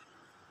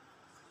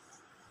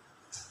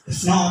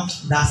 If not,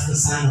 that's the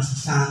sign of a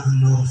fan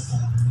and not a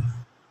follower.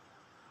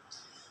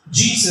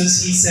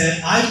 Jesus, He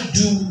said, "I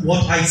do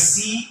what I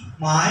see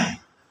my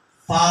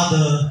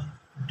Father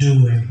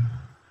doing.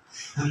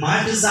 And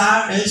my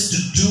desire is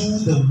to do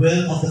the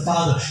will of the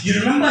Father." You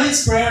remember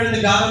His prayer in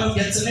the Garden of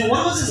Gethsemane?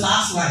 What was His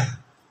last line?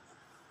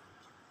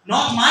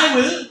 Not my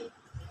will.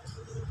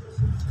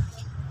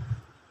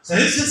 So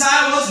His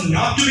desire was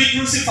not to be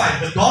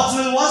crucified, but God's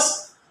will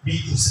was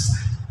be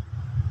crucified.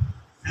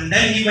 And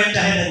then He went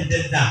ahead and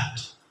did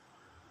that.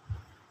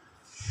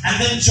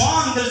 And then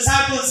John, the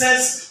disciple,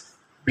 says,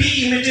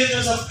 "Be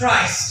imitators of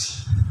Christ."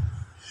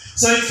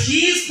 So if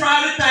He is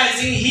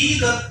prioritizing, He,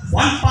 the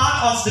one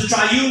part of the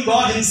triune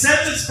God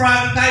Himself, is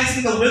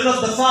prioritizing the will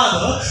of the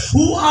Father,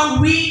 who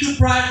are we to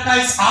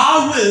prioritize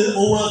our will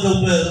over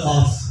the will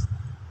of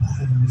our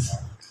Heavenly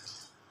Father?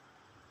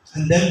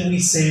 And then we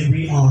say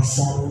we are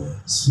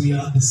followers, we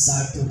are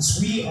disciples,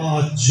 we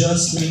are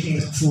just making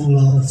a fool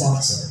out of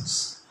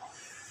ourselves.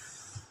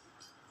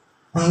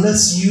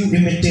 Unless you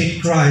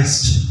imitate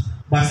Christ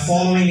by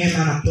following Him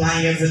and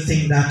applying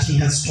everything that He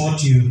has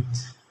taught you,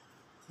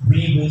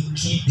 we will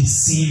keep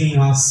deceiving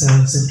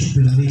ourselves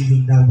into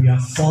believing that we are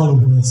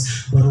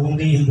followers, but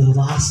only in the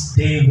last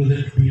day will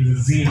it be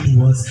revealed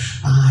to us,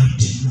 "I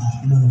did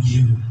not know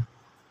you."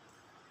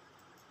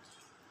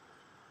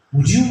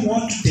 Would you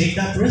want to take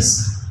that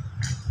risk?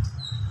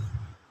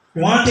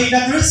 You want to take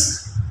that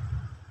risk?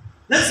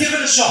 Let's give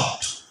it a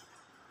shot.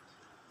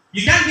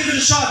 You can give it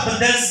a shot, but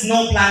there's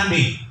no plan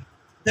B.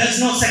 There's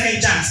no second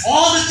chance.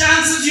 All the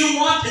chances you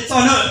want, it's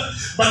on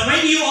earth. But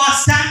when you are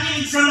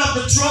standing in front of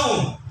the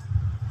throne,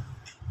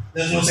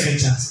 there's no second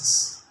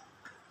chances.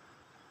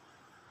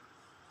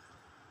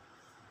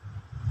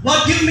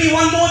 Lord, give me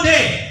one more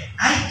day.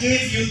 I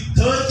gave you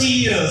 30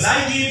 years.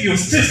 I gave you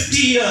 50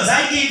 years.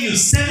 I gave you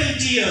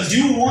 70 years. Do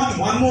you want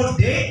one more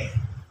day?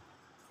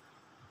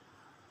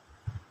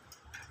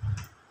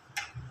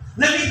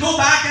 Let me go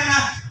back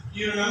and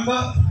you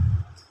remember?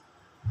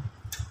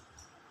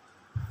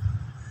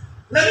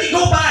 Let me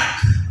go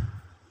back.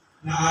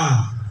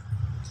 Nah.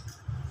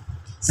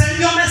 Send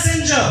your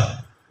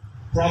messenger.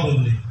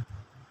 Probably.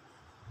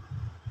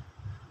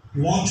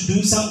 You want to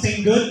do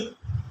something good?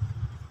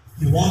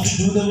 You want to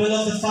do the will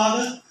of the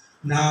Father?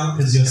 Now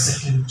is your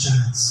second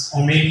chance.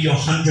 Or maybe your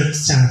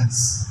 100th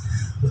chance.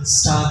 But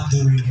start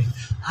doing it.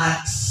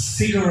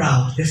 Figure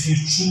out if you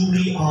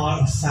truly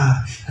are a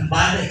fan. And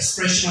by the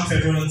expression of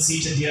everyone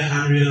seated here,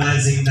 I'm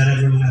realizing that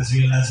everyone has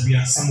realized we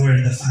are somewhere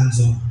in the fan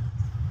zone.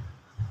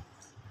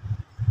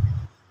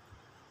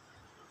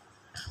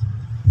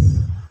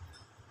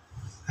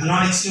 I'm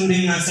not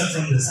excluding myself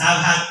from this.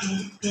 I've had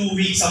two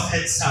weeks of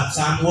head start,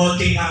 so I'm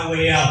working my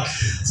way out.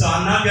 So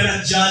I'm not going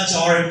to judge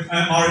or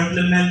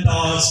implement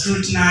or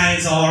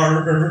scrutinize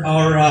or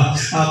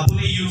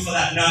bully you for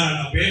that.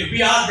 No.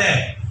 We are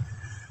there.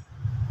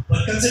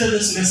 But consider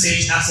this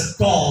message as a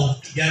call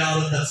to get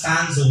out of the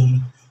fan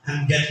zone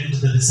and get into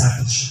the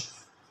discipleship.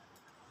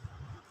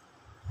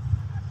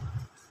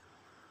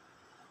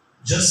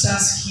 Just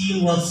as He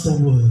loved the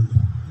world,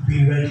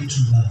 be ready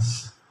to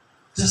love.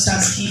 Just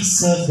as He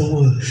served the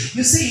world.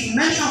 You see,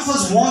 many of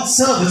us want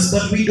service,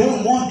 but we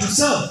don't want to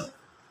serve.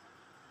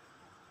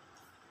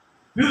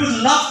 We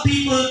would love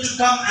people to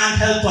come and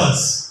help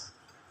us,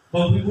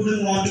 but we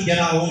wouldn't want to get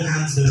our own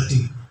hands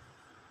dirty.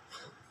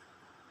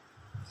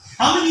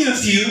 How many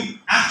of you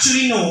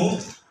actually know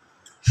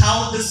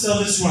how this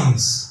service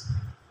runs?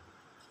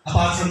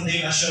 Apart from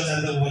the ushers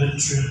and the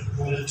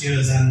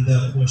volunteers and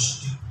the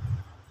worship team.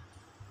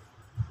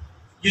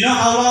 You know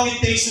how long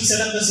it takes to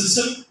set up the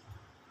system?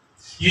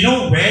 You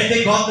know where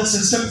they got the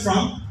system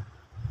from?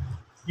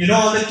 You know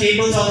all the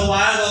cables, all the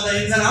wires, all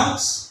the ins and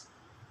outs?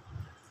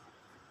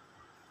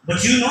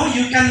 But you know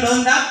you can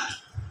learn that.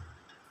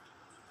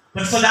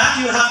 But for that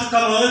you have to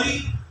come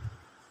early.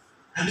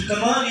 And to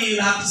come early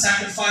you have to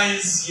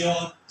sacrifice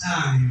your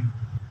time.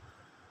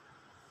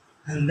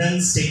 And then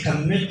stay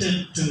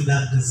committed to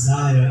that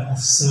desire of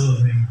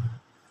serving.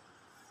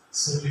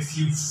 So if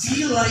you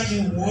feel like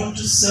you want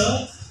to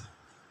serve,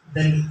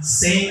 then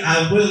saying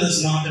I will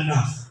is not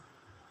enough.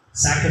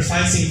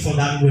 Sacrificing for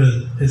that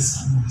will is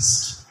a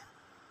must.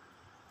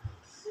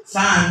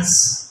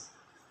 Fans,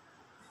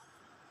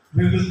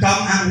 we will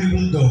come and we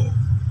will go.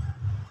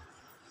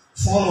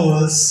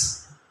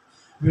 Followers,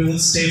 we will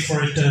stay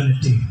for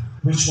eternity.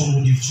 Which one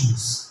would you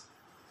choose?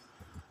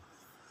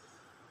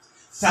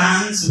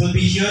 Fans will be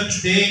here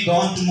today,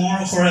 gone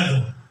tomorrow,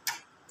 forever.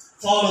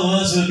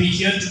 Followers will be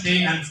here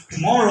today and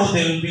tomorrow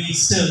they will be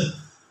still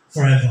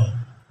forever.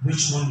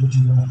 Which one would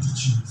you want to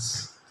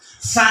choose?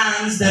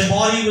 Fans, their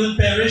body will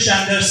perish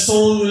and their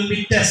soul will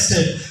be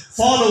tested.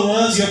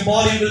 Followers, your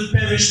body will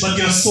perish but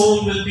your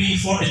soul will be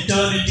for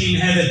eternity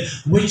in heaven.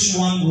 Which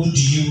one would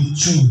you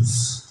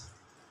choose?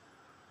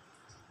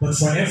 But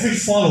for every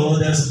follower,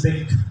 there's a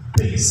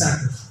big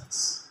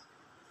sacrifice.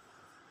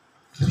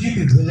 Would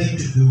you be willing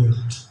to do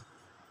it?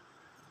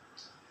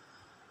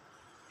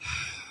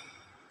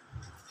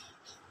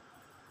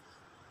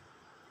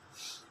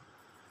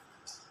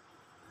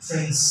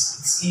 Friends,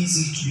 it's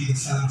easy to be the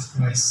fan of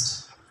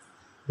Christ,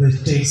 but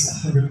it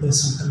takes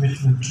 100%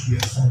 commitment to be a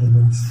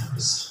follower of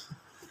Christ.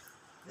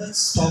 Let's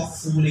stop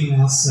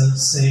fooling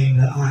ourselves saying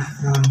that I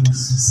am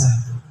his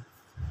disciple,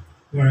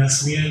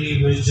 whereas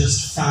merely we're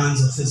just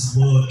fans of his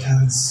work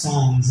and his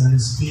songs and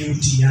his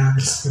beauty and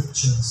his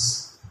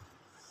scriptures.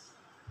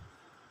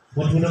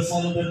 What would a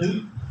follower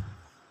do?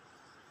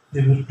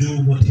 They would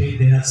do what they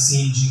have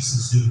seen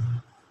Jesus do.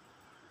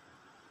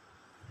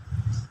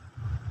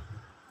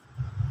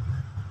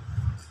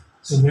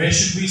 So where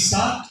should we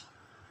start?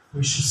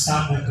 We should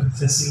start by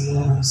confessing,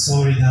 Lord, I'm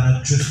sorry that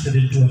I drifted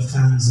into a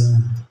fan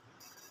zone,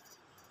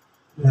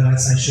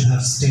 whereas I should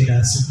have stayed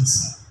as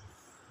superstar.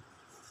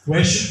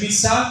 Where should we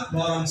start?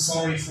 Lord, I'm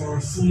sorry for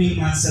fooling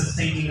myself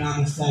thinking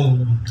I'm a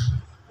follower,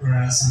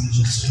 whereas I'm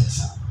just a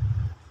fan.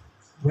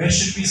 Where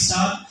should we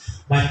start?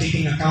 By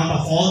taking account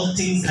of all the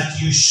things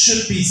that you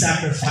should be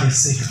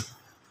sacrificing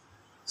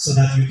so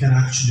that you can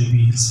actually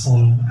be his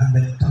follower, and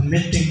then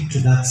committing to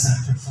that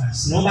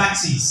sacrifice. No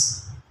backseas.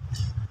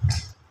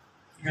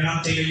 You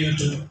cannot take a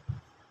U-turn.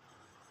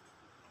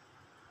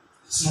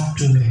 It's not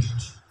too late.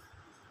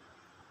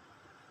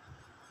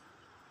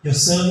 Your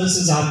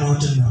services are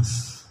not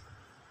enough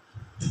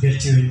to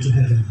get you into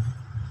heaven,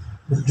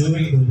 but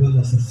doing the will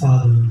of the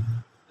Father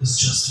is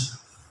just enough.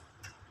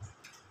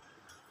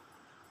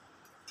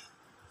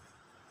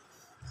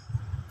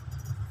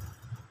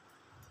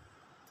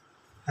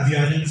 Have you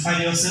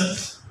identified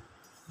yourself?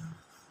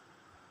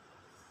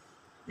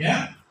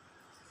 Yeah?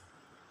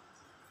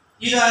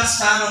 Either as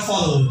fan or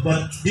follower,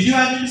 but did you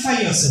identify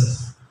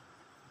yourself?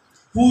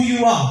 Who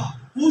you are,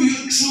 who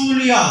you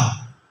truly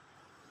are.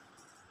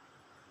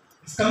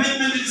 If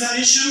commitment is an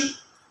issue,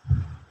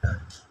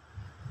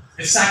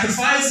 if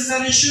sacrifice is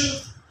an issue,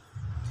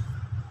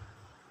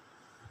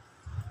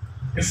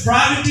 if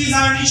priorities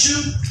are an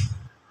issue,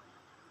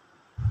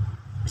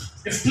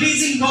 if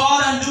pleasing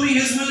God and doing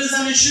his will is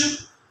an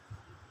issue,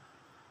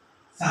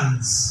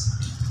 fans.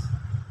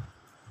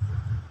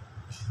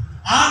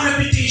 Our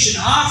reputation,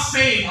 our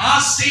fame,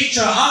 our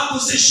stature, our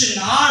position,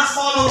 our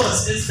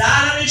followers, is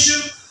that an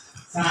issue?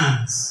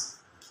 Fans.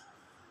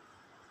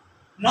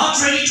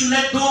 Not ready to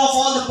let go of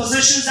all the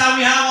positions that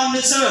we have on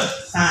this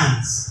earth?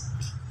 Fans.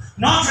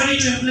 Not ready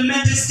to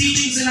implement his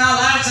teachings in our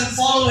lives and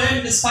follow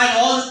him despite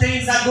all the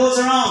things that goes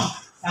around?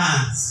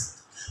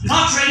 Fans.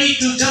 Not ready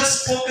to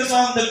just focus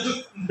on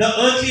the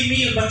earthly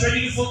meal, but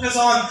ready to focus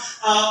on,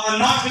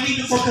 not willing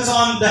to focus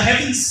on the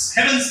heaven's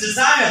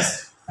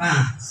desires?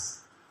 Fans.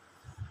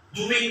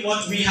 Doing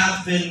what we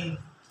have been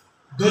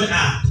good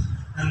at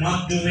and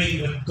not doing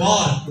what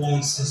God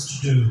wants us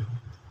to do.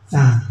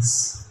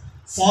 Fans.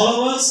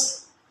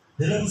 Followers,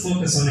 they don't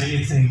focus on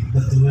anything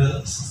but the will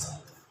of the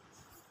Father.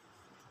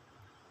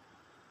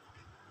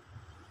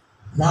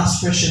 Last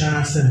question and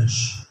I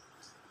finish.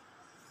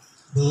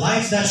 The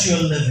life that you're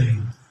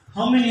living,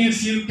 how many of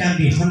you can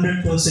be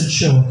 100%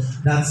 sure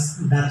that's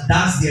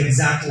the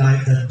exact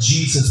life that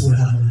Jesus would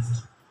have lived?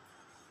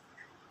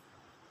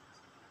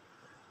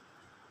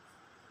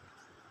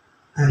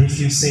 And if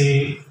you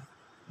say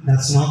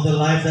that's not the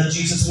life that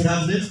Jesus would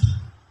have lived,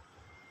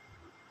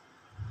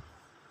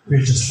 we're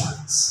just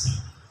fans.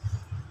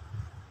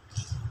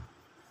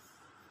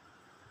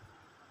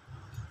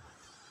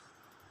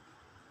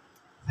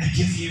 I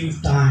give you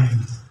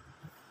time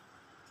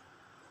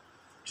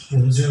to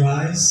close your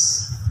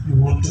eyes. You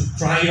want to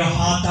cry your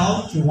heart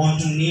out. You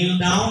want to kneel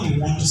down. You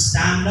want to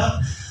stand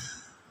up.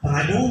 But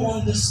I don't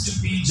want this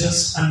to be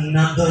just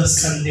another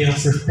Sunday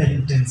of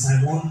repentance.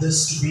 I want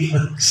this to be a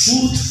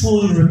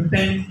truthful,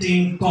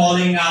 repenting,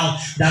 calling out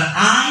that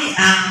I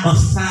am a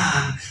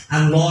fan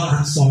and Lord,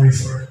 I'm sorry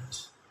for it.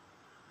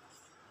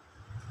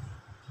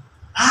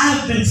 I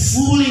have been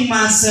fooling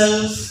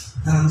myself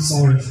and I'm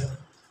sorry for it.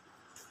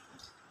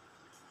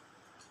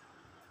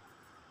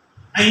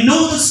 I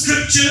know the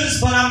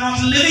scriptures, but I'm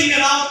not living it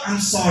out. I'm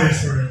sorry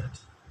for it.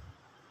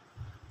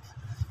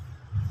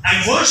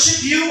 I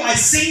worship you, I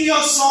sing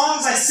your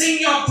songs, I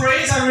sing your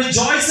praise, I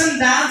rejoice and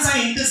dance,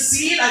 I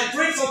intercede, I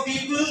pray for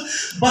people,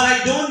 but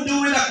I don't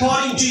do it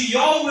according to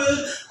your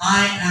will.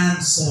 I am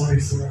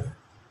sorry for it.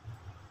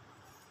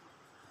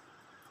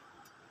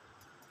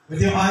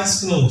 With your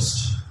eyes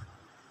closed,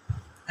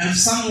 and if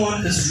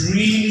someone is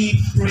really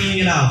praying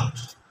it out,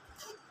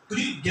 could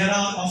you get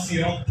out of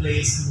your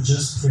place and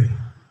just pray?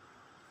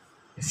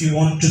 If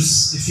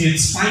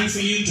it's fine for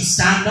you to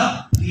stand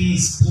up,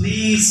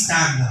 please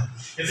stand up.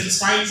 If it's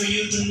fine for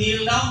you to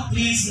kneel down,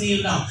 please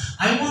kneel down.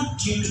 I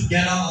want you to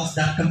get out of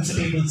that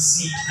comfortable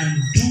seat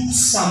and do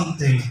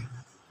something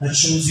that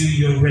shows you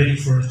you're ready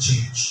for a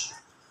change.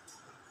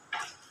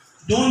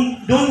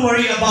 Don't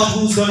worry about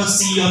who's going to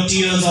see your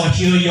tears or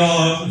hear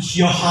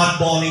your heart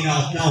bawling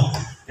out. No,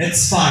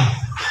 it's fine.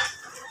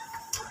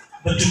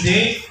 But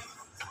today,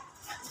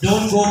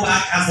 don't go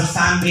back as the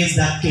fan base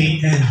that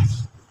came in,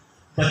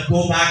 but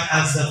go back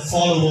as the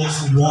followers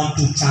who want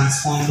to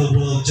transform the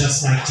world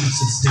just like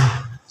Jesus did.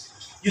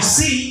 You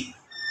see,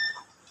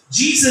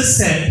 Jesus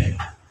said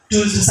to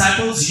his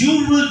disciples,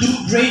 you will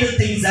do greater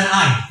things than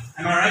I.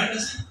 Am I right,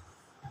 listen?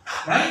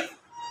 Right?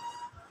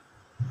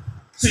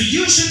 So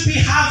you should be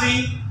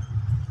having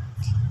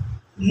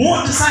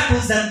more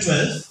disciples than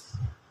 12.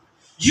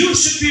 You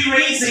should be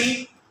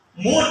raising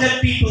more dead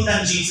people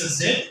than Jesus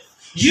did.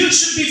 You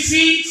should be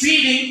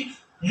feeding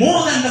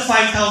more than the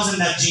 5,000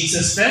 that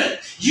Jesus fed.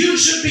 You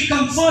should be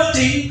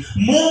comforting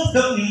more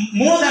than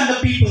the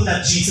people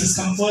that Jesus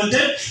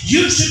comforted.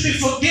 You should be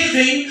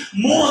forgiving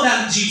more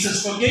than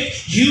Jesus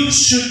forgave. You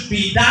should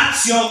be,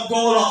 that's your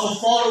goal of a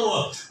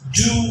follower.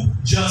 Do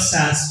just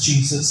as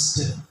Jesus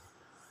did.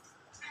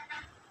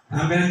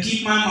 I'm going to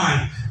keep my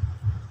mic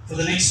for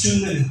the next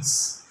 2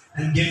 minutes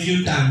and give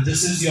you time.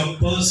 This is your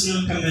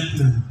personal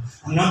commitment.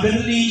 I'm not going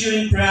to lead you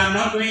in prayer. I'm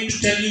not going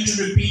to tell you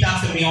to repeat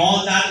after me.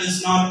 All that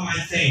is not my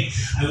thing.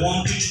 I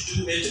want you to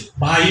do it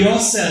by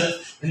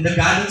yourself in the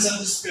guidance of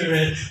the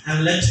Spirit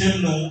and let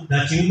Him know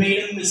that you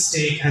made a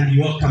mistake and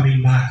you are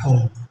coming back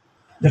home.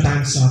 The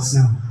time starts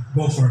now.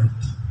 Go for it.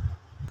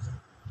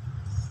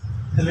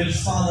 Heavenly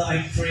Father,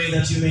 I pray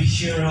that you may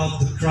hear out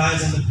the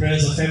cries and the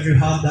prayers of every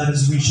heart that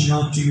is reaching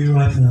out to you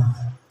right now.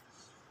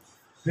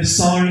 We're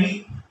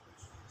sorry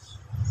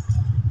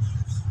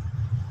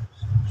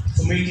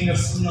for making a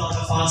fool out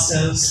of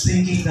ourselves,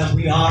 thinking that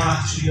we are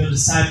actually your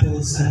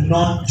disciples and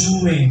not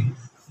doing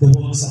the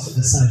works of a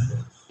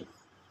disciple.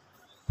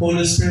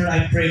 Holy Spirit,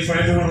 I pray for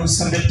everyone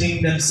who's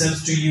committing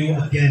themselves to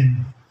you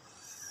again.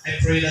 I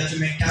pray that you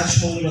may catch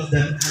hold of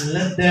them and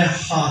let their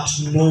heart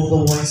know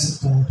the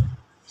voice of God.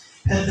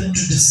 Help them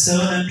to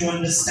discern and to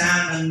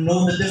understand and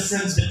know the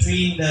difference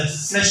between their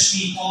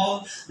fleshly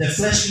call, their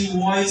fleshly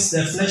voice,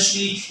 their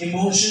fleshly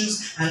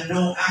emotions, and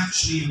know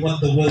actually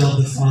what the will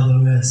of the Father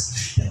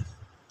is.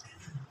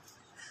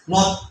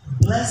 Lord,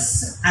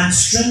 bless and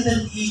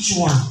strengthen each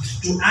one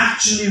to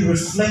actually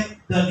reflect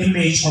the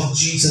image of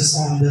Jesus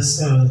on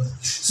this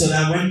earth, so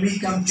that when we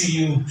come to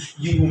you,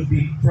 you will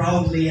be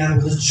proudly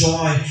and with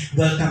joy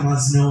welcome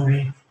us,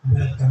 knowing,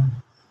 welcome,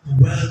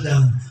 well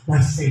done,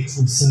 my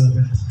faithful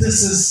servant.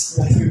 This is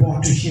what we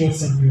want to hear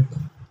from you.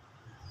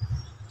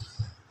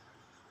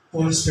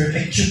 Holy Spirit,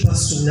 equip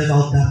us to live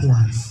out that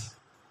life,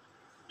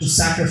 to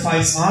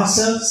sacrifice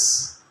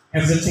ourselves,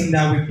 everything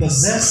that we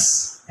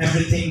possess,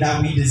 everything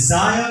that we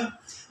desire,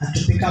 and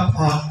to pick up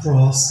our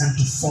cross and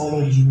to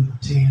follow you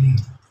daily.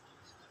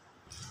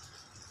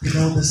 We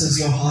know this is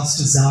your heart's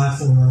desire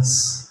for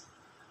us,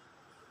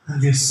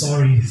 and we're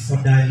sorry for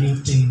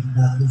diluting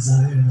that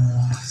desire in our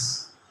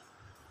lives.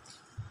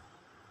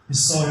 We're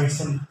sorry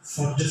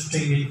for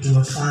drifting into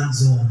a fan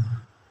zone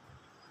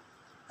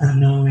and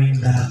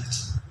knowing that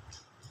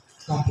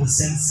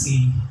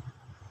complacency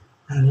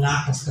and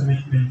lack of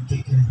commitment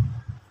kick in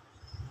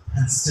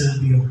and still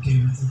be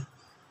okay with it.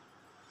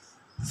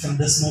 From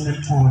this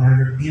moment on, I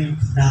rebuke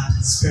that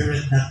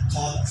spirit, that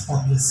thought of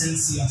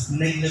complacency, of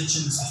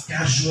negligence, of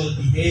casual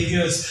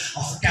behaviors,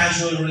 of a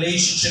casual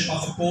relationship,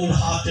 of a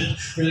cold-hearted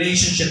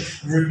relationship.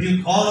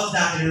 Rebuke all of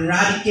that and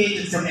eradicate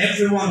it from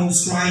everyone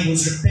who's crying,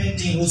 who's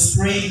repenting, who's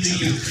praying to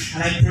you.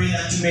 And I pray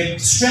that you may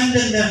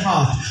strengthen their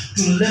heart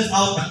to live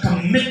out a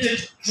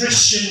committed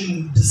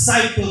Christian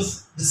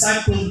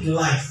discipled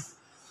life.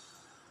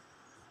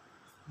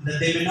 That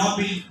they may not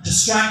be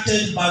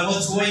distracted by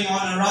what's going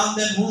on around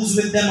them, who's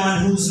with them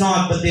and who's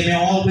not, but they may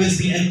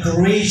always be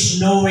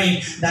encouraged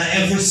knowing that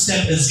every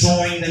step is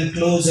drawing them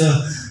closer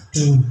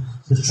to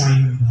the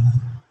triune God.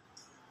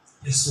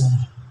 Yes,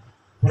 Lord.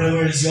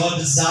 Whatever is your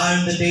desire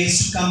in the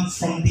days to come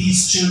from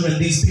these children,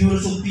 these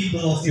beautiful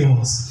people of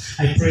yours,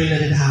 I pray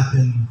let it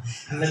happen.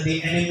 And let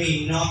the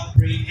enemy not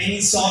bring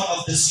any sort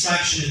of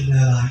distraction in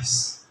their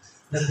lives.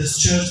 Let this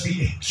church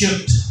be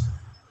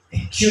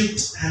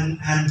equipped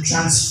and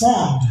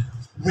transformed,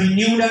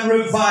 renewed and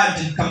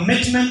revived in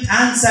commitment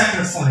and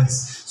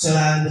sacrifice, so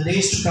that in the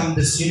days to come,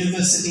 this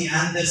university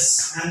and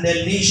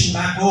their nation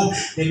back home,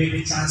 they may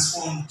be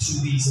transformed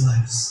through these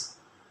lives.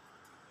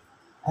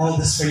 All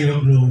this for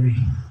your glory.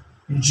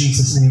 In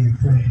Jesus' name we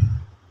pray.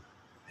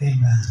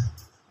 Amen.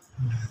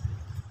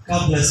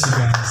 God bless you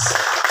guys.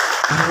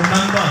 And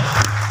remember,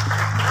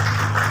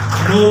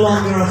 no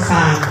longer a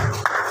fan,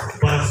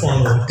 but a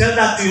follower. Tell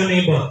that to your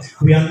neighbor.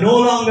 We are no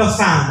longer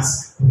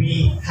fans.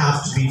 We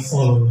have to be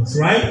followers,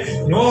 right?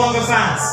 No longer fans.